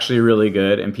she's actually really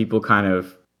good, and people kind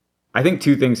of... I think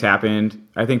 2 things happened.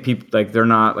 I think people, like, they're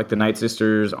not, like, the Night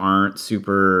Sisters aren't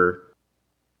super,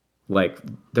 like,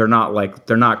 they're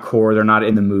not core. They're not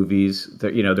in the movies.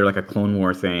 They're like a Clone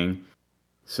War thing.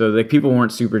 So, like, people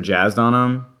weren't super jazzed on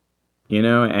them,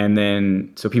 and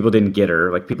then, so people didn't get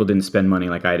her. Like, people didn't spend money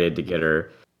like I did to get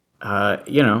her,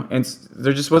 and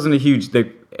there just wasn't a huge,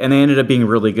 and they ended up being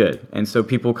really good. And so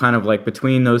people kind of, like,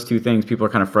 between those 2 things, people are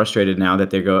kind of frustrated now that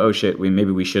they go, oh shit,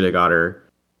 maybe we should have got her.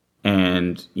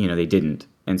 And they didn't,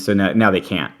 and so now they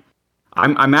can't.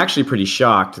 I'm actually pretty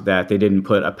shocked that they didn't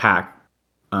put a pack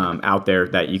out there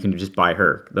that you can just buy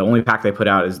her. The only pack they put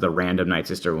out is the random Night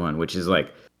Sister one, which is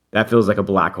like, that feels like a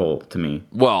black hole to me.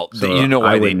 Well, so you know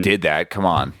why they did that? Come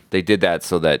on, they did that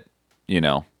so that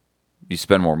you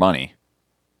spend more money.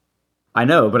 I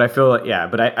know, but I feel like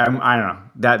but I don't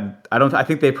know I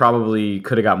think they probably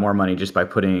could have got more money just by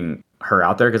putting her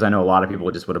out there, because I know a lot of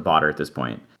people just would have bought her at this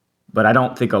point. But I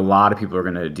don't think a lot of people are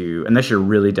going to do, unless you're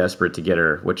really desperate to get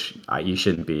her, which you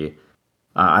shouldn't be.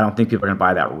 I don't think people are going to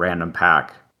buy that random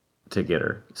pack to get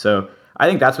her. So I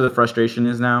think that's where the frustration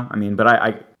is now. I mean, but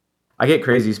I get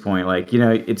Crazy's point. Like,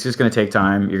 it's just going to take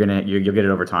time. You'll get it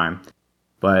over time.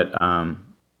 But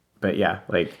yeah,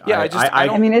 like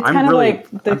I mean, it's kind of like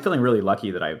I'm feeling really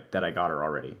lucky that I got her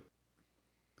already.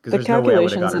 The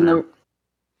calculations and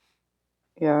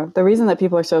the reason that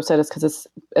people are so upset is because it's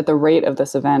at the rate of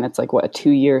this event. It's like, what, a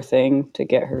 2-year thing to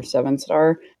get her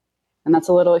 7-star, and that's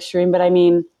a little extreme. But I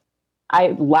mean,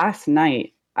 last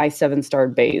night I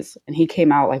 7-starred Baze, and he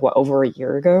came out like, what, over a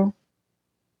year ago.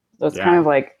 So it's kind of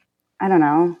like, I don't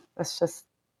know. That's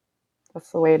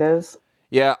the way it is.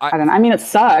 Yeah, I don't know. I mean, it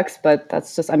sucks, but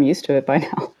that's just, I'm used to it by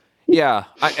now. Yeah,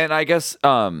 I guess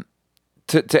to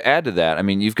add to that, I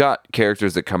mean, you've got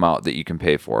characters that come out that you can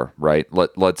pay for, right?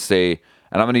 Let's say.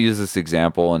 And I'm going to use this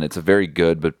example, and it's a very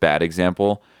good but bad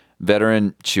example.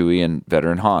 Veteran Chewie and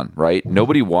Veteran Han, right?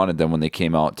 Nobody wanted them when they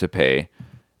came out to pay,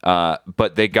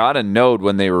 but they got a node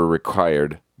when they were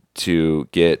required to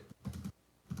get,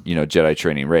 Jedi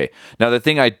training Rey. Now, the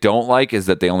thing I don't like is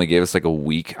that they only gave us like a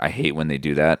week. I hate when they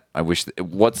do that. I wish.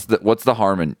 What's the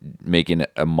harm in making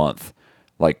it a month?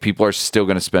 Like, people are still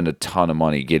going to spend a ton of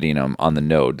money getting them on the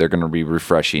node. They're going to be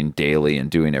refreshing daily and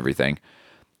doing everything,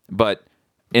 but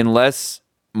unless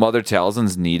Mother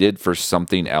Talzin's needed for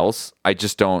something else, I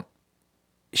just don't.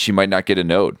 She might not get a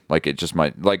node. Like, it just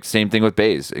might. Like, same thing with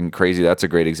Baze and Crazy. That's a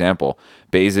great example.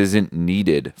 Baze isn't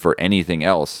needed for anything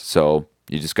else, so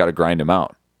you just got to grind him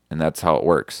out, and that's how it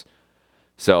works.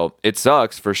 So it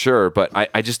sucks for sure, but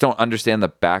I just don't understand the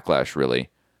backlash really.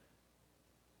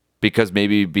 Because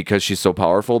she's so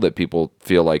powerful that people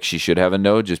feel like she should have a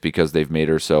node just because they've made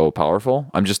her so powerful.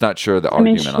 I'm just not sure the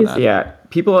argument on that. Yeah,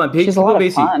 people she's a lot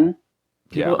of fun.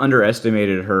 People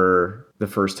underestimated her the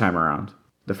first time around,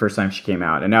 the first time she came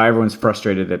out, and now everyone's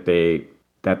frustrated that they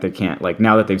can't, like,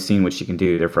 now that they've seen what she can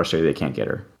do, they're frustrated they can't get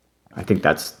her. I think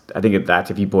that's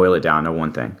if you boil it down to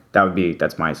one thing,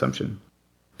 that's my assumption.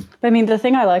 But I mean, the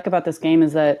thing I like about this game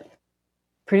is that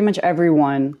pretty much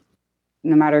everyone,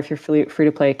 no matter if you're free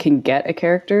to play, can get a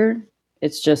character.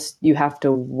 It's just you have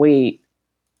to wait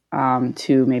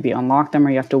to maybe unlock them, or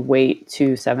you have to wait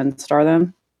to 7-star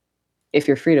them if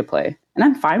you're free to play. And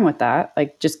I'm fine with that.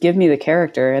 Like, just give me the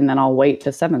character and then I'll wait to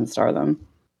 7-star them.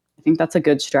 I think that's a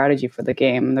good strategy for the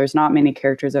game. There's not many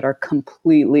characters that are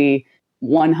completely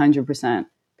 100%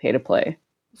 pay to play.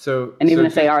 And even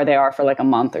if they are for like a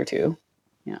month or two.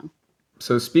 Yeah.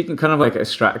 So speaking kind of like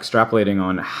extrapolating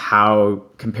on how,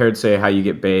 compared to say how you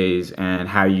get Baze and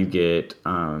how you get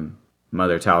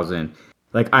Mother Talzin,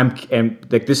 like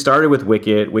this started with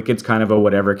Wicket. Wicket's kind of a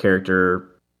whatever character,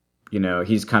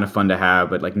 he's kind of fun to have,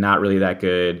 but like not really that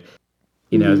good.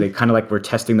 you know, they kind of like were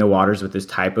testing the waters with this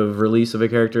type of release of a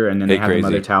character, and then they have the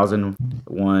Mother Talzin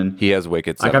one. He has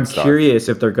Wicked. Like, I'm curious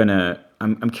if they're gonna.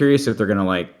 I'm curious if they're gonna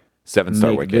like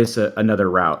 7-star make Wicked. this another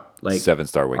route. Like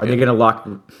 7-star Wicked. Are they gonna lock?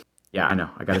 Yeah, I know.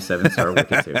 I got a 7-star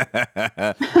Wicked too.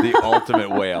 The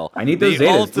ultimate whale. I need those the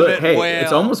Zetas. Look, hey, whale.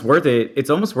 it's almost worth it. It's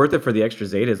almost worth it for the extra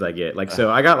Zetas I get. Like,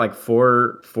 so I got like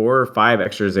four or five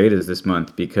extra Zetas this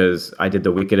month because I did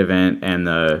the Wicked event and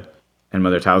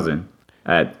Mother Talzin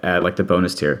at like the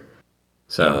bonus tier.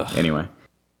 So anyway,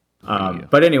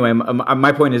 but anyway,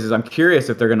 my point is I'm curious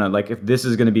if they're gonna like if this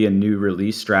is gonna be a new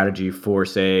release strategy for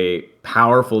say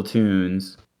powerful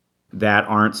tunes that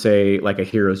aren't say like a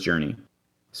hero's journey.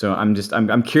 So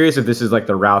I'm curious if this is like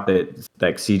the route that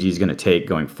like CG is gonna take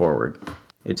going forward.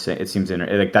 It seems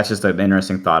like that's just an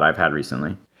interesting thought I've had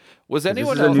recently. Was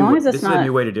anyone else? This is a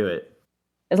new way to do it.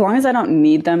 As long as I don't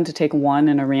need them to take one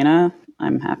in arena,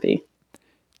 I'm happy.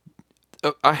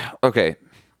 Okay,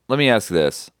 let me ask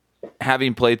this.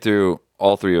 Having played through,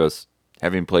 all three of us,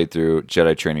 having played through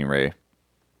Jedi Training Ray,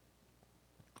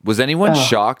 was anyone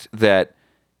shocked that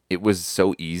it was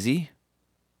so easy?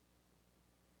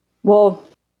 Well,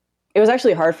 it was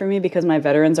actually hard for me because my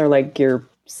veterans are like gear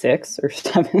 6 or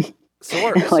 7. So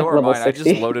are mine. 60. I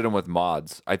just loaded them with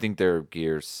mods. I think they're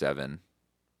gear 7.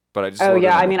 But I just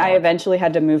I mean, I eventually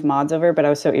had to move mods over, but I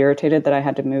was so irritated that I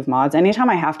had to move mods. Anytime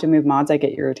I have to move mods, I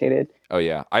get irritated. Oh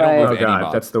yeah, I don't move any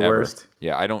mods. That's the ever. worst.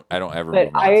 Yeah, I don't ever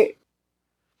move mods. But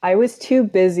I was too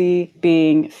busy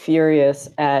being furious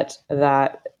at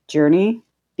that journey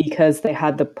because they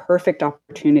had the perfect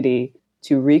opportunity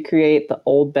to recreate the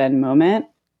old Ben moment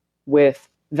with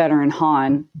veteran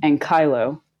Han and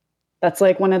Kylo. That's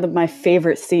like one of my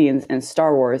favorite scenes in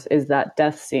Star Wars is that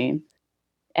death scene.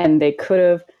 And they could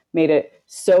have made it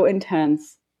so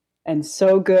intense and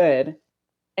so good,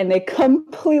 and they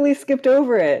completely skipped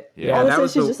over it. Yeah, all of a sudden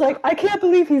she's just like, I can't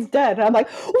believe he's dead. And I'm like,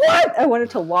 what? I wanted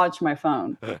to launch my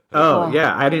phone.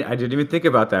 Yeah, I didn't even think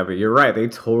about that, but you're right. They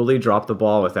totally dropped the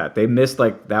ball with that. They missed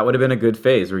like that would have been a good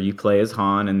phase where you play as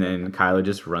Han and then Kylo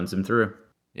just runs him through.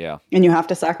 Yeah. And you have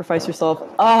to sacrifice yourself.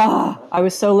 I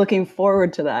was so looking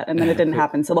forward to that, and then it didn't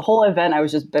happen. So the whole event I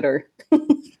was just bitter.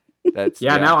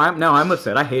 Now I'm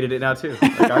upset. I hated it now too.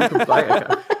 Like,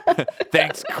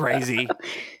 Thanks, crazy.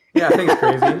 Yeah, thanks,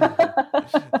 crazy.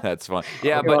 That's fun.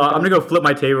 Yeah, but I'm gonna go flip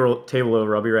my table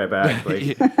over. I'll be right back.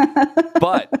 Like.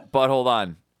 but hold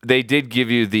on. They did give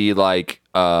you the like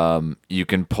you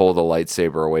can pull the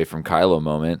lightsaber away from Kylo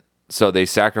moment. So they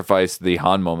sacrificed the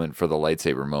Han moment for the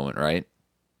lightsaber moment, right?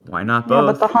 Why not both?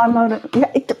 Yeah, but the Han moment,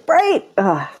 right?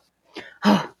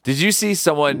 Did you see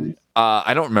someone?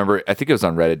 I don't remember. I think it was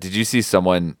on Reddit. Did you see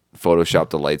someone Photoshop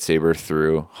the lightsaber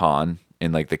through Han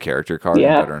in like the character card?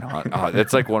 Yeah. Veteran Han.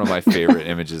 That's like one of my favorite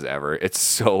images ever. It's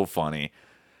so funny.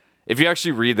 If you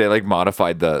actually read, they like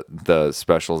modified the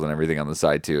specials and everything on the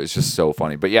side too. It's just so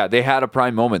funny. But yeah, they had a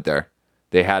prime moment there.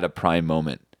 They had a prime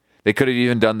moment. They could have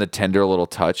even done the tender little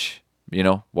touch,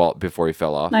 before he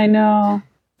fell off. I know.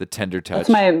 The tender touch.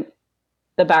 That's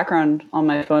the background on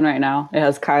my phone right now. It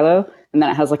has Kylo, and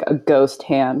then it has like a ghost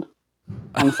hand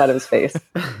on the side of his face.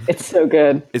 It's so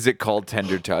good. Is it called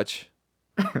Tender Touch?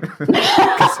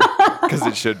 Because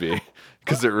it should be.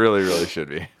 Because it really, really should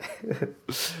be.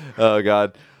 Oh,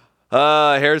 God.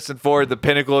 Harrison Ford, the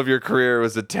pinnacle of your career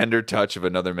was the tender touch of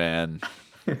another man.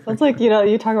 Sounds like, you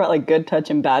talk about like good touch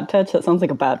and bad touch. That sounds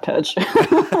like a bad touch.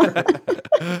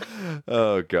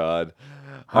 Oh, God.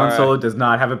 Han Solo does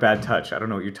not have a bad touch. I don't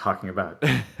know what you're talking about.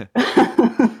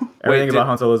 Everything about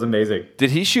Han Solo is amazing.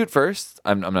 Did he shoot first?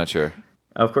 I'm not sure.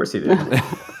 Of course he did.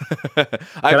 Can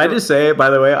I just say, by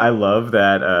the way, I love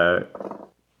that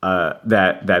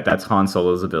that's Han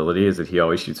Solo's ability is that he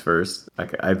always shoots first.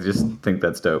 Like, I just think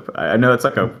that's dope. I know it's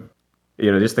like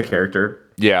just the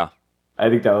character. Yeah. I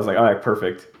think that was like, all right,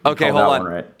 perfect. Okay, hold on.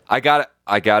 Right. I got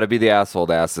to be the asshole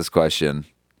to ask this question.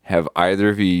 Have either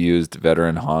of you used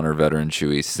veteran Han or veteran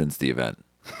Chewie since the event?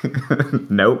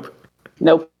 Nope.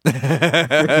 You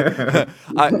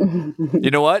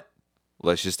know what?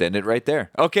 Let's just end it right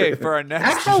there. Okay, for our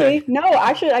next. Actually,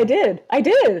 I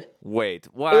did. Wait,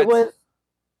 what?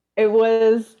 It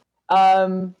was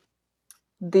in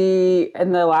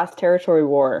the last territory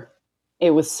war. It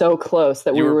was so close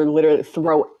that we were literally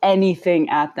throw anything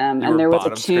at them, and there was a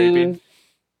tune. Scraping?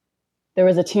 There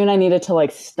was a tune I needed to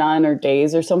like stun or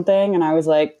daze or something, and I was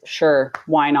like, sure,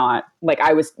 why not? Like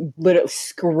I was literally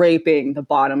scraping the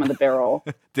bottom of the barrel.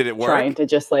 Did it work? Trying to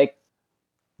just like,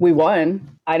 we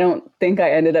won. I don't think I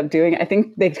ended up doing it. I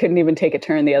think they couldn't even take a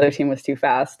turn. The other team was too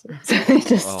fast. So they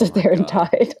just stood there and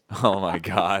died. Oh my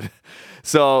God.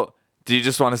 So do you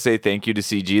just want to say thank you to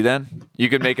CG then? You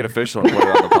can make it official and put it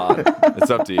on the pod. It's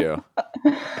up to you.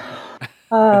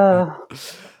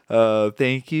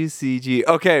 Thank you, CG.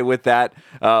 Okay, with that,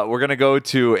 we're going to go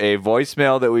to a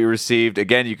voicemail that we received.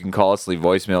 Again, you can call us, leave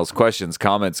voicemails, questions,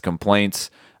 comments, complaints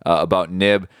about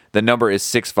Nib. The number is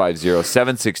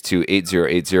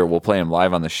 650-762-8080. We'll play them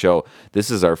live on the show. This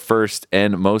is our first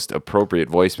and most appropriate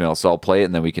voicemail, so I'll play it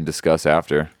and then we can discuss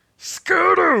after.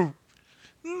 Scoto!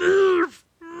 Nib!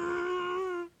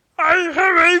 I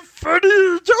have a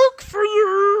funny joke for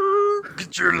you!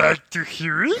 Would you like to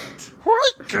hear it? Why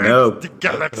can't the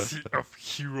Galaxy of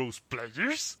Heroes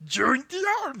players join the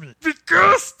army?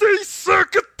 Because they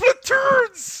suck at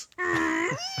platoons!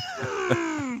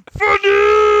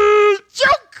 Funny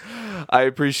joke! I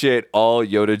appreciate all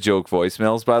Yoda joke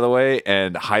voicemails, by the way,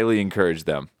 and highly encourage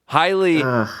them. Highly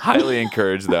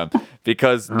encourage them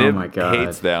because Nib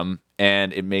hates them,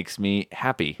 and it makes me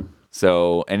happy.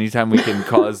 So anytime we can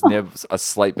cause Nib a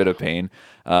slight bit of pain,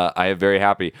 I am very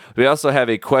happy. We also have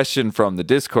a question from the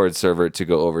Discord server to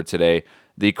go over today.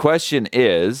 The question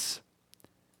is,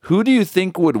 who do you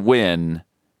think would win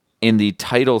in the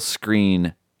title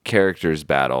screen characters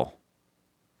battle?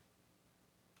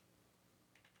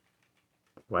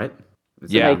 What?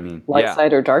 Yeah. Light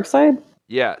side or dark side?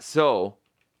 Yeah. So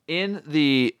in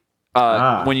the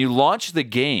when you launch the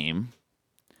game,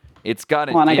 it's got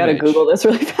an image. I gotta Google this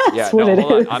really fast. Yeah, what no, it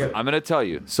hold is. on. I'm going to tell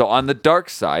you. So on the dark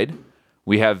side,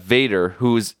 we have Vader,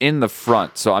 who's in the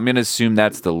front. So I'm going to assume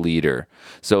that's the leader.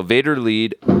 So Vader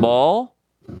lead, Maul,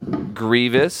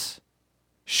 Grievous,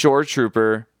 Shore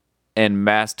Trooper, and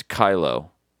Masked Kylo.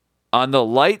 On the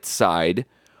light side,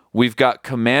 we've got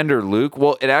Commander Luke.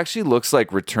 Well, it actually looks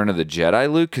like Return of the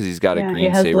Jedi Luke because he's got a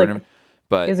green saber in him.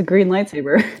 But he has a green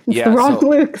lightsaber. It's yeah, the wrong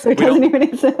Luke, so it doesn't even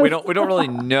make sense. We don't really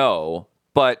know,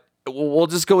 but we'll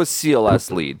just go with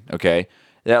CLS lead, okay?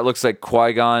 That looks like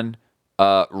Qui-Gon,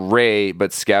 Rey,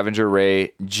 but Scavenger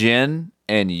Rey, Jin,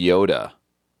 and Yoda.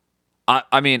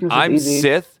 I mean, I'm easy.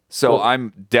 Sith, so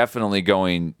I'm definitely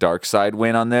going dark side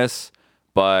win on this.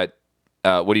 But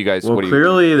what do you guys? Well,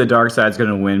 clearly the dark side's going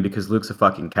to win because Luke's a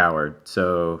fucking coward.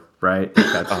 So, right?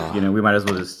 That's we might as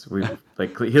well he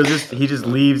just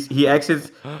leaves. He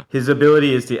exits. His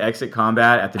ability is to exit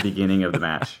combat at the beginning of the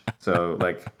match. So,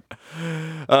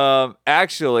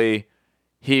 actually,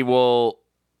 he will.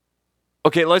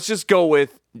 Okay, let's just go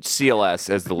with CLS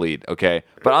as the lead. Okay,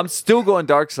 but I'm still going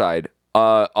dark side.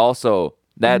 Also,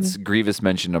 that's Grievous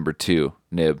mention number 2,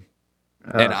 Nib.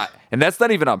 And that's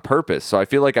not even on purpose, so I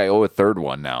feel like I owe a third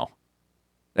one now.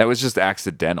 That was just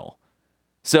accidental.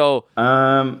 So,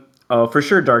 for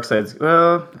sure, dark sides.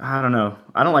 Well, I don't know.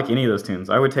 I don't like any of those teams.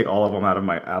 I would take all of them out of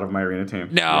my arena team.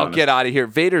 No, get out of here.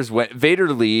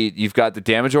 Vader lead. You've got the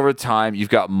damage over time. You've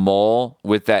got Maul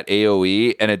with that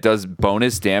AOE, and it does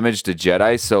bonus damage to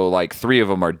Jedi. So, like 3 of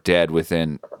them are dead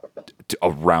within a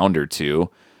round or 2.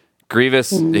 Grievous,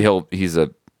 he's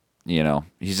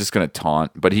just going to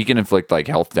taunt, but he can inflict like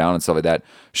health down and stuff like that.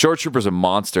 Short Trooper's a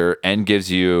monster and gives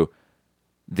you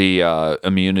the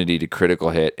immunity to critical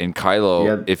hit. And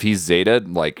Kylo, if he's Zeta,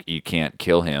 like you can't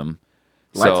kill him.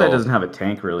 Light side doesn't have a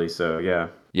tank really, so yeah.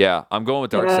 Yeah, I'm going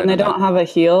with dark side. And they don't have a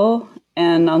heal,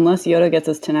 and unless Yoda gets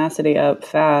his tenacity up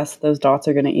fast, those dots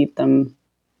are going to eat them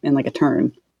in like a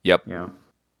turn. Yep. Yeah.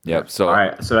 Yep. So all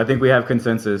right, so I think we have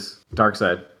consensus. Dark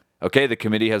side. Okay, the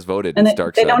committee has voted. And it's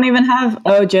dark they side. don't even have.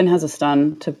 Oh, Jin has a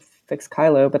stun to fix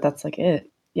Kylo, but that's like it.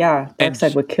 Yeah, dark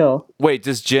side would kill. Wait,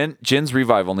 does Jin's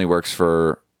revive only works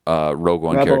for Rogue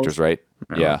One characters, right?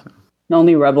 Yeah.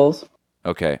 Only rebels.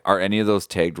 Okay. Are any of those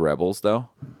tagged rebels though?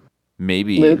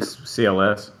 Maybe Luke.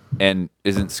 CLS. And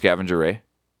isn't Scavenger Rey?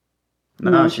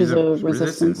 No, she's a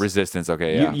resistance. Resistance.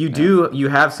 Okay, yeah. You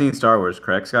have seen Star Wars,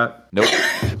 correct, Scott? Nope.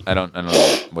 I don't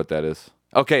know what that is.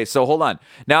 Okay, so hold on.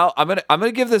 Now I'm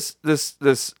gonna give this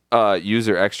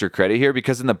user extra credit here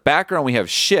because in the background we have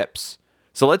ships.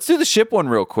 So let's do the ship one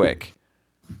real quick.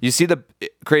 You see the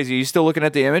crazy? Are you still looking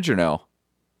at the image or no?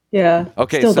 Yeah.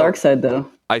 Okay. Still so dark side though.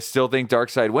 I still think dark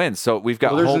side wins. So we've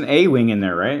got. Well, there's an A-wing in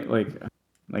there, right? Like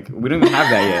we don't even have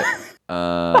that yet.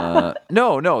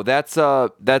 No, that's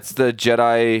the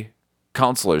Jedi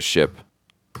Counselor's ship.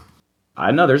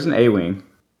 I know there's an A-wing.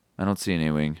 I don't see an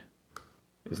A-wing.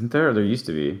 Isn't there? There used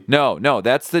to be. No,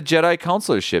 that's the Jedi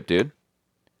Counselor's ship, dude.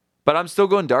 But I'm still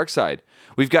going dark side.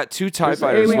 We've got 2 TIE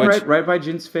fighters. Right by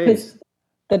Jin's face.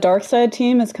 The dark side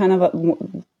team is kind of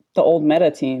the old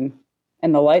meta team,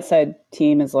 and the light side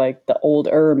team is like the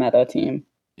older meta team.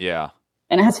 Yeah.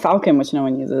 And it has Falcon, which no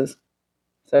one uses.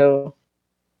 So,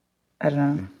 I don't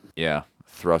know. Yeah,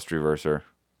 thrust reverser.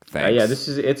 Thanks.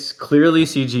 Yeah, it's clearly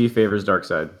CG favors dark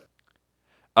side.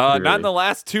 Not in the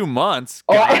last 2 months.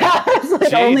 Oh, it's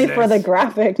like only for the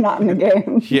graphic, not in the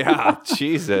game. Yeah,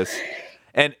 Jesus.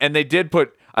 And they did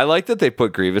put. I like that they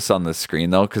put Grievous on the screen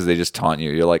though, because they just taunt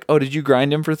you. You're like, oh, did you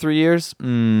grind him for 3 years?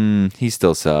 He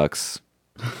still sucks.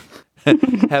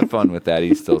 Have fun with that.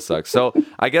 He still sucks. So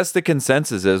I guess the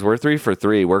consensus is we're 3 for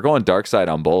 3. We're going dark side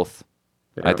on both.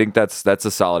 Yeah. I think that's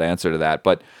a solid answer to that.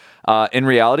 But in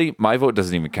reality, my vote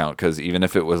doesn't even count, because even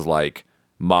if it was like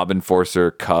Mob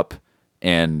Enforcer, Cup,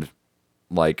 and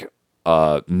like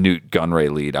Newt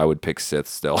Gunray lead, I would pick Sith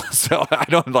still. So I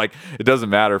don't like. It doesn't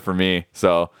matter for me.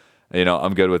 So.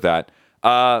 I'm good with that.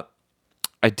 I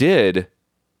did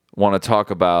want to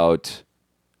talk about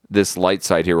this light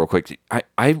side here real quick.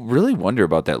 I really wonder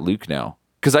about that Luke now,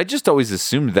 because I just always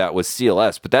assumed that was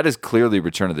CLS, but that is clearly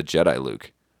Return of the Jedi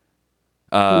Luke.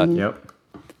 Yep.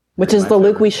 Which is the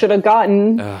Luke we should have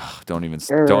gotten. Don't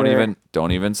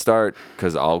even start,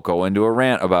 because I'll go into a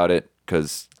rant about it,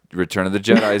 because Return of the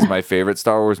Jedi is my favorite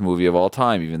Star Wars movie of all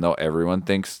time, even though everyone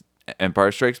thinks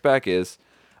Empire Strikes Back is.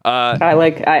 I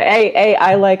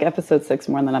like Episode 6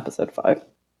 more than Episode 5.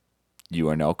 You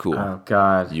are now cool. Oh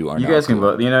God, you guys cool. can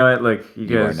vote. You know what? Like you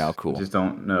guys are now cool. Just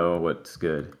don't know what's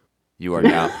good. You are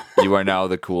now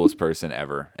the coolest person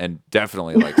ever, and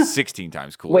definitely like 16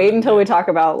 times cooler. Wait until we talk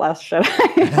about Last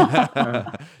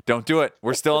Jedi. Don't do it.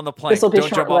 We're still on the plank. Don't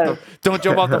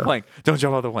jump off the plank. Don't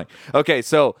jump off the plank. Okay,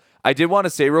 so I did want to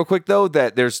say real quick, though,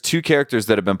 that there's 2 characters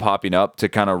that have been popping up to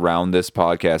kind of round this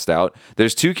podcast out.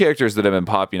 There's 2 characters that have been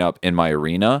popping up in my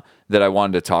arena that I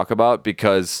wanted to talk about,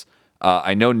 because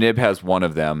I know Nib has one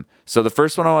of them. So the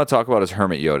first one I want to talk about is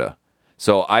Hermit Yoda.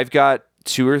 So I've got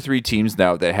 2 or 3 teams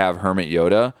now that have Hermit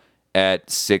Yoda at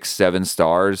 6-7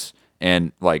 stars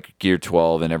and like gear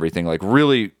 12 and everything, like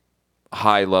really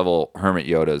high level Hermit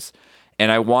Yodas.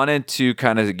 And I wanted to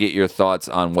kind of get your thoughts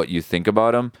on what you think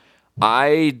about them.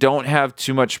 I don't have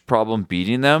too much problem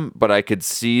beating them, but I could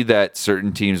see that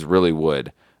certain teams really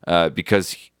would,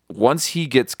 because once he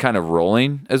gets kind of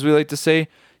rolling, as we like to say,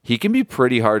 he can be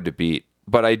pretty hard to beat.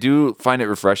 But I do find it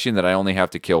refreshing that I only have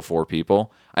to kill 4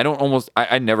 people. I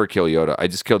never kill Yoda. I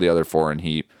just kill the other 4 and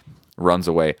he runs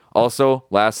away. Also,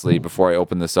 lastly, before I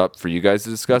open this up for you guys to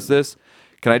discuss this,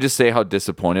 can I just say how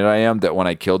disappointed I am that when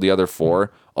I killed the other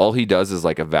 4, all he does is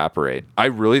like evaporate. I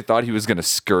really thought he was going to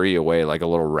scurry away like a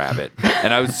little rabbit.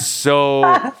 And I was so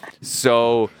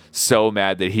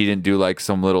mad that he didn't do like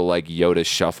some little like Yoda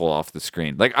shuffle off the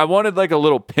screen. Like I wanted like a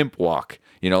little pimp walk,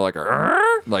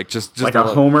 like just like a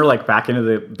Homer, like back into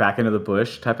the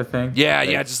bush type of thing. Yeah,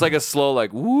 yeah, just like a slow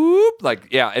like whoop, like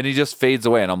yeah, and he just fades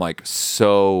away, and I'm like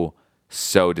so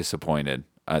disappointed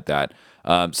at that.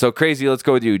 So Crazy, let's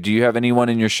go with you. Do you have anyone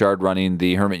in your shard running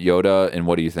the Hermit Yoda, and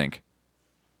what do you think?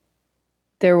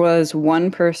 There was one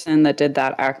person that did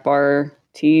that Akbar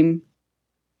team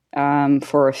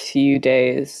for a few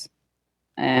days.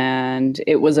 And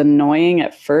it was annoying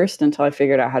at first until I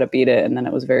figured out how to beat it, and then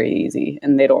it was very easy,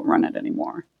 and they don't run it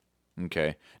anymore.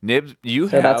 Okay. Nibs,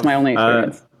 that's my only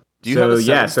experience.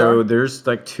 So there's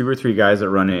like 2 or 3 guys that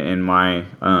run it in my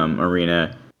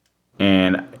arena,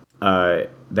 and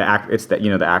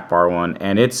the Akbar one,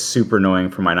 and it's super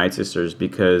annoying for my Night Sisters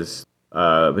because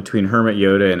between Hermit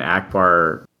Yoda and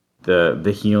Akbar,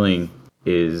 the healing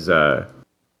is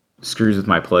screws with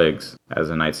my plagues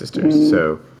as a Night Sisters. Mm-hmm.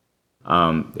 So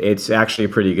it's actually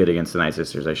pretty good against the Night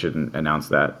Sisters. I shouldn't announce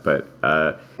that, but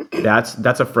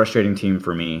that's a frustrating team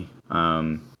for me.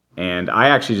 And I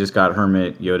actually just got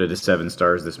Hermit Yoda to 7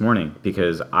 stars this morning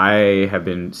because I have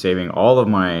been saving all of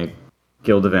my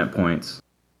guild event points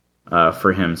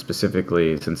for him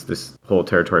specifically since this whole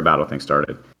territory battle thing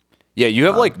started. Yeah, you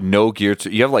have like no gear.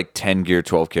 You have like 10 gear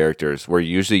 12 characters where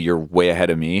usually you're way ahead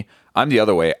of me. I'm the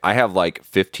other way. I have like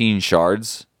 15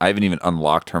 shards. I haven't even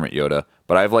unlocked Hermit Yoda,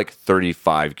 but I have like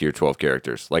 35 gear 12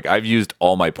 characters. Like I've used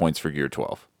all my points for gear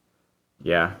 12.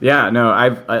 Yeah. No,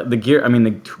 the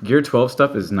gear 12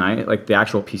 stuff is nice. Like the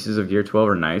actual pieces of gear 12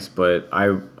 are nice, but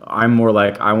I'm more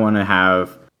like I want to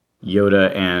have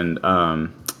Yoda and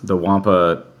the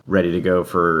Wampa ready to go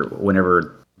for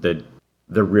whenever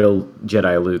the real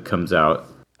Jedi Luke comes out.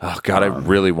 Oh God, I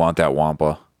really want that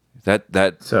Wampa.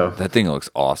 That thing looks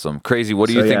awesome. Crazy. What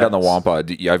do you think on the Wampa?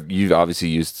 You've obviously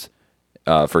used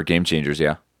for Game Changers,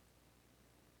 yeah?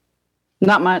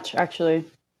 Not much, actually.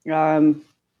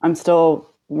 I'm still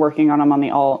working on him on the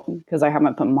alt because I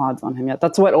haven't put mods on him yet.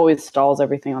 That's what always stalls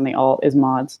everything on the alt is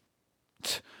mods.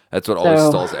 That's what always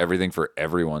stalls everything for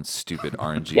everyone. Stupid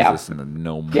RNGesus and the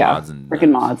no mods and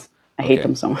freaking mods. I hate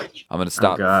them so much. I'm gonna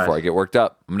stop before I get worked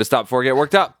up.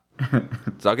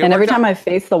 So every time I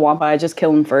face the Wampa, I just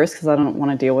kill him first because I don't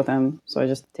want to deal with him. So I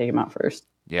just take him out first.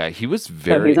 Yeah, he was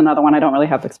So he's another one I don't really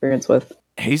have experience with.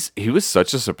 He was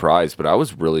such a surprise, but I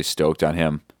was really stoked on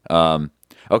him.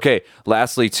 Okay,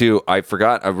 lastly, too, I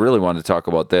forgot. I really wanted to talk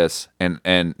about this. And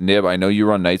Nib, I know you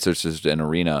run Night Searchers in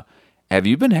Arena. Have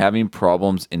you been having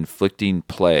problems inflicting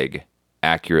plague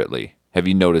accurately? Have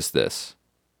you noticed this?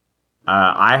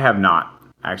 I have not,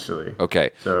 actually.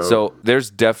 Okay, so there's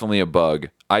definitely a bug.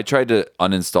 I tried to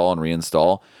uninstall and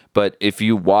reinstall, but if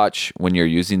you watch when you're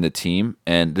using the team,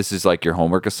 and this is like your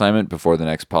homework assignment before the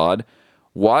next pod,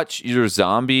 watch your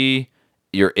zombie,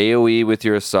 your AoE with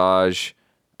your Asajj,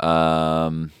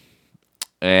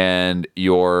 and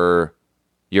your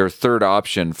third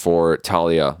option for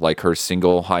Talia, like her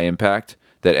single high impact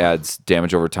that adds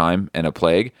damage over time and a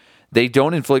plague. They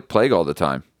don't inflict plague all the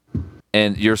time.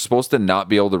 And you're supposed to not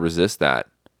be able to resist that.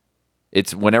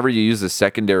 It's whenever you use a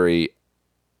secondary.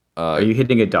 Are you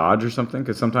hitting a dodge or something?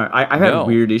 Because sometimes I've had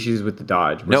weird issues with the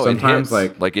dodge. No, sometimes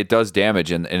it hits, like it does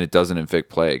damage and it doesn't inflict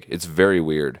plague. It's very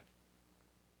weird.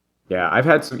 Yeah, I've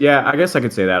had some. Yeah, I guess I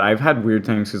could say that I've had weird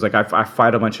things because like I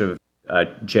fight a bunch of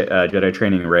Jedi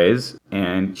training Reyes,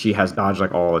 and she has dodge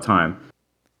like all the time.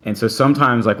 And so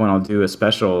sometimes like when I'll do a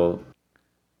special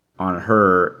on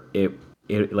her,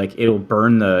 it'll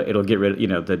burn it'll get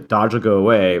rid of, the dodge will go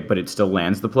away, but it still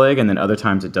lands the plague, and then other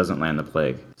times it doesn't land the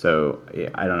plague. So yeah,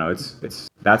 I don't know, it's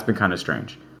that's been kind of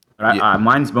strange. But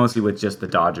mine's mostly with just the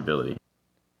dodge ability.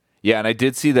 Yeah, and I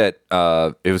did see that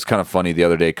it was kind of funny the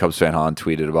other day. Cubs fan Han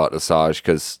tweeted about Asajj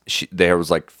because there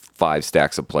was like 5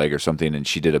 stacks of plague or something, and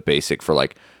she did a basic for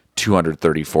like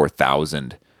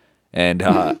 234,000. And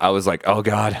I was like, oh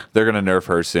god, they're gonna nerf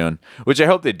her soon, which I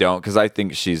hope they don't, because I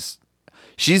think she's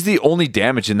the only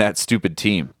damage in that stupid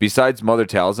team. Besides Mother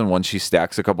Talzin, when she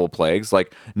stacks a couple of plagues,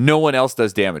 like no one else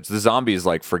does damage. The zombie is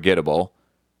like forgettable,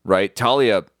 right?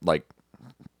 Talia, like,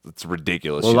 it's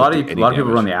ridiculous. Well, a lot of people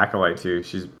run the Acolyte too.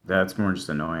 That's more just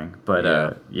annoying. But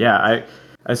I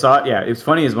saw it. Yeah, it's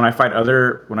funny is when I fight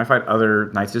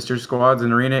other Night Sister squads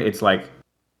in Arena, it's like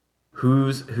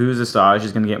whose Asajj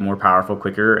is going to get more powerful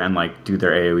quicker and like do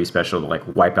their AoE special to like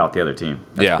wipe out the other team.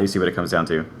 That's basically what it comes down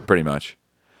to. Pretty much.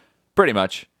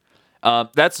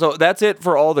 That's it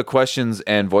for all the questions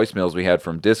and voicemails we had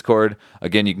from Discord.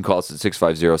 Again, you can call us at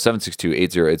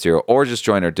 650-762-8080 or just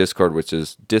join our Discord, which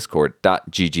is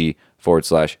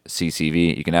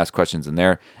discord.gg/CCV. You can ask questions in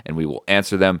there and we will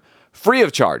answer them free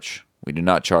of charge. We do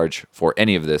not charge for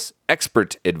any of this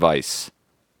expert advice.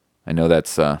 I know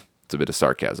that's it's a bit of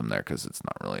sarcasm there because it's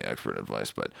not really expert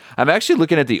advice, but I'm actually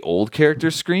looking at the old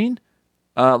character screen.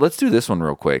 Let's do this one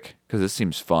real quick because this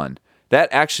seems fun. That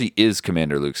actually is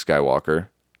Commander Luke Skywalker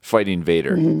fighting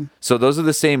Vader. Mm-hmm. So those are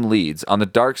the same leads. On the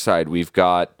dark side, we've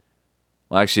got,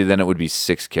 well, actually, then it would be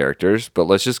 6 characters, but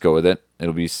let's just go with it.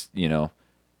 It'll be,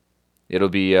 it'll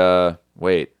be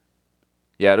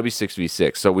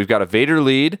 6v6. So we've got a Vader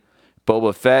lead,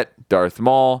 Boba Fett, Darth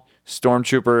Maul,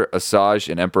 Stormtrooper, Asajj,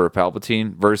 and Emperor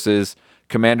Palpatine versus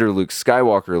Commander Luke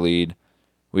Skywalker lead.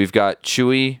 We've got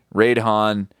Chewie, Raid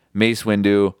Han, Mace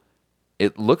Windu.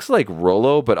 It looks like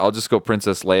Rolo, but I'll just go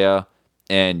Princess Leia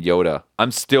and Yoda. I'm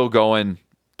still going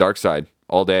dark side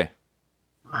all day.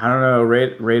 I don't know.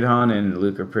 Raid Han and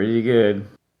Luke are pretty good.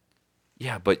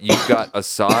 Yeah, but you've got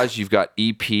Asajj, you've got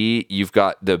EP, you've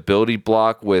got the ability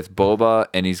block with Boba,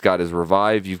 and he's got his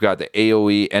revive. You've got the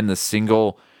AoE and the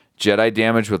single Jedi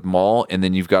damage with Maul, and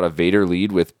then you've got a Vader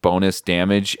lead with bonus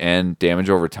damage and damage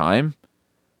over time.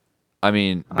 I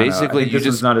mean, basically, this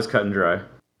is not as cut and dry.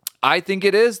 I think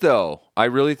it is, though. I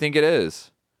really think it is.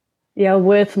 Yeah,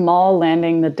 with Maul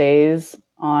landing the daze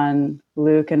on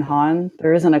Luke and Han,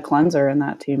 there isn't a cleanser in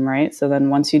that team, right? So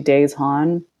then once you daze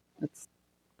Han, it's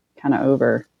kind of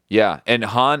over. Yeah, and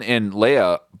Han and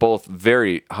Leia, both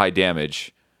very high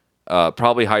damage,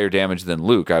 probably higher damage than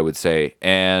Luke, I would say,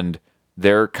 and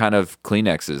they're kind of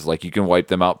Kleenexes. Like, you can wipe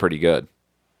them out pretty good.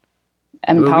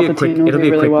 And Palpatine will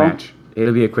do really well. Match.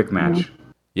 It'll be a quick match. Mm-hmm.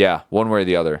 Yeah, one way or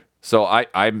the other. So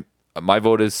my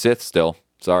vote is Sith still.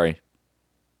 Sorry.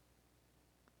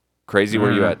 Crazy,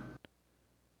 where you at?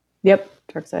 Yep,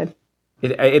 dark side.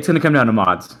 It's going to come down to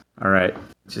mods. All right,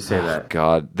 just say that.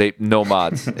 God, no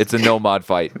mods. It's a no mod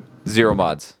fight. 0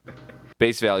 mods.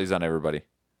 Base values on everybody.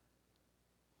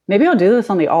 Maybe I'll do this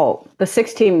on the alt. The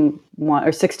 16-1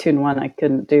 or 16-1 I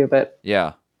couldn't do, but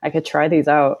yeah, I could try these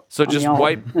out. So just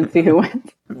wipe and see who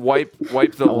wins. Wipe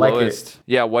the lowest.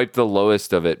 Yeah, wipe the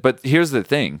lowest of it. But here's the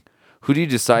thing. Who do you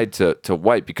decide to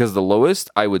wipe? Because the lowest,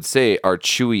 I would say, are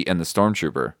Chewie and the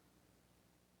Stormtrooper.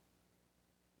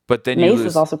 But then Mace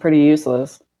is also pretty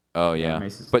useless. Oh yeah,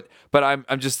 but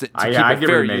I'm just to keep it I give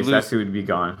fair. Her Mace. That's who would be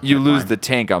gone. You lose the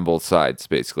tank on both sides,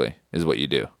 basically, is what you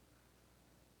do.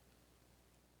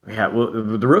 Yeah, well,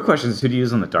 the real question is who do you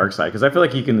use on the dark side? Because I feel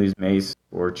like you can lose Mace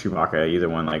or Chewbacca, either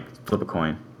one, like flip a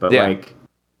coin. But yeah. like,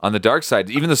 On the dark side,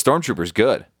 even the Stormtrooper's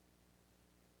good.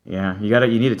 Yeah,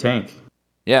 you need a tank.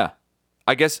 Yeah.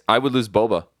 I guess I would lose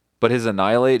Boba, but his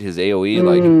Annihilate, his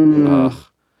AoE,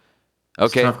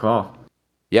 okay. Tough call.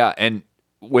 Yeah, and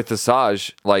with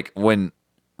Asajj, like when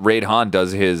Raid Han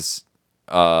does his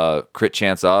crit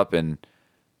chance up and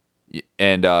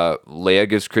Leia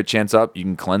gives crit chance up, you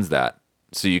can cleanse that.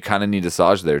 So you kind of need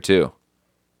Asajj there too.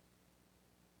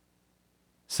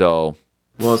 So,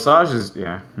 well, Asajj is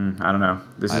I don't know.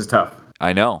 This is tough.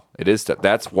 I know it is tough.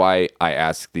 That's why I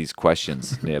ask these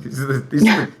questions, Nib. These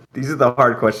are the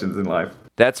hard questions in life.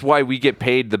 That's why we get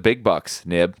paid the big bucks,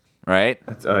 Nib. Right?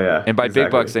 And by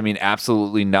big bucks, I mean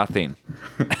absolutely nothing.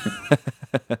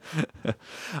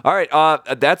 All right,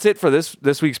 that's it for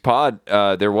this week's pod.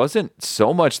 There wasn't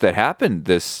so much that happened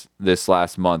this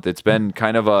last month. It's been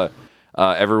kind of a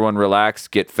everyone relax,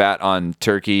 get fat on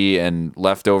turkey and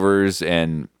leftovers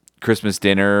and Christmas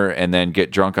dinner, and then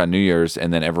get drunk on New Year's,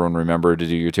 and then everyone remember to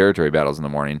do your territory battles in the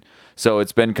morning. So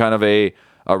it's been kind of a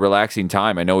relaxing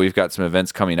time. I know we've got some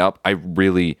events coming up. I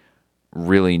really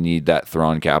need that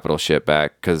Thrawn capital ship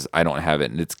back because I don't have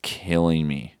it, and it's killing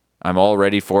me. I'm all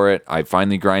ready for it. I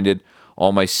finally grinded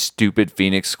all my stupid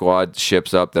Phoenix Squad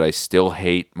ships up that I still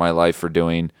hate my life for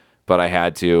doing, but I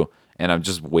had to, and I'm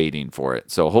just waiting for it.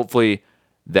 So hopefully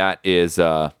that is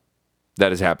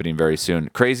happening very soon.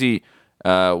 Crazy.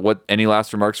 What? Any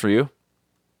last remarks for you?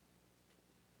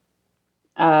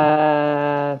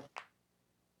 No.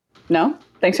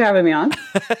 Thanks for having me on.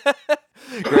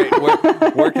 Great.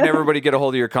 Where can everybody get a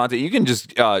hold of your content? You can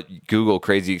just Google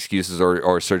Crazy Excuses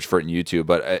or search for it in YouTube.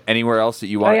 But anywhere else that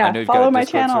you want? I know you've follow got a my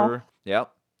Discord channel. Server.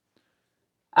 Yep.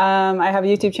 I have a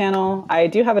YouTube channel. I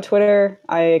do have a Twitter.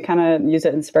 I kind of use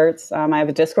it in spurts. I have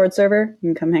a Discord server. You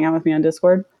can come hang out with me on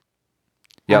Discord.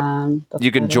 Yep.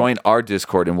 You can join our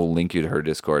Discord, and we'll link you to her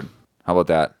Discord. How about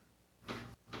that?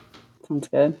 Sounds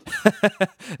good.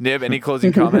 Nib, any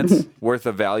closing comments worth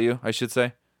of value, I should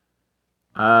say?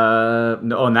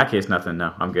 No, in that case, nothing.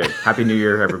 No, I'm good. Happy New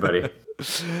Year, everybody.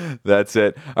 That's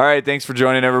it. All right. Thanks for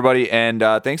joining, everybody. And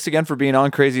thanks again for being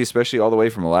on Crazy, especially all the way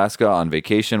from Alaska on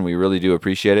vacation. We really do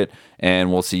appreciate it.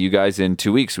 And we'll see you guys in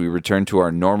 2 weeks. We return to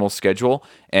our normal schedule.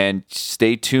 And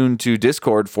stay tuned to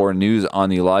Discord for news on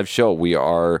the live show. We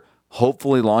are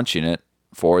hopefully launching it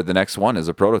for the next one as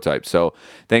a prototype. So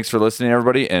thanks for listening,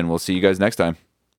 everybody. And we'll see you guys next time.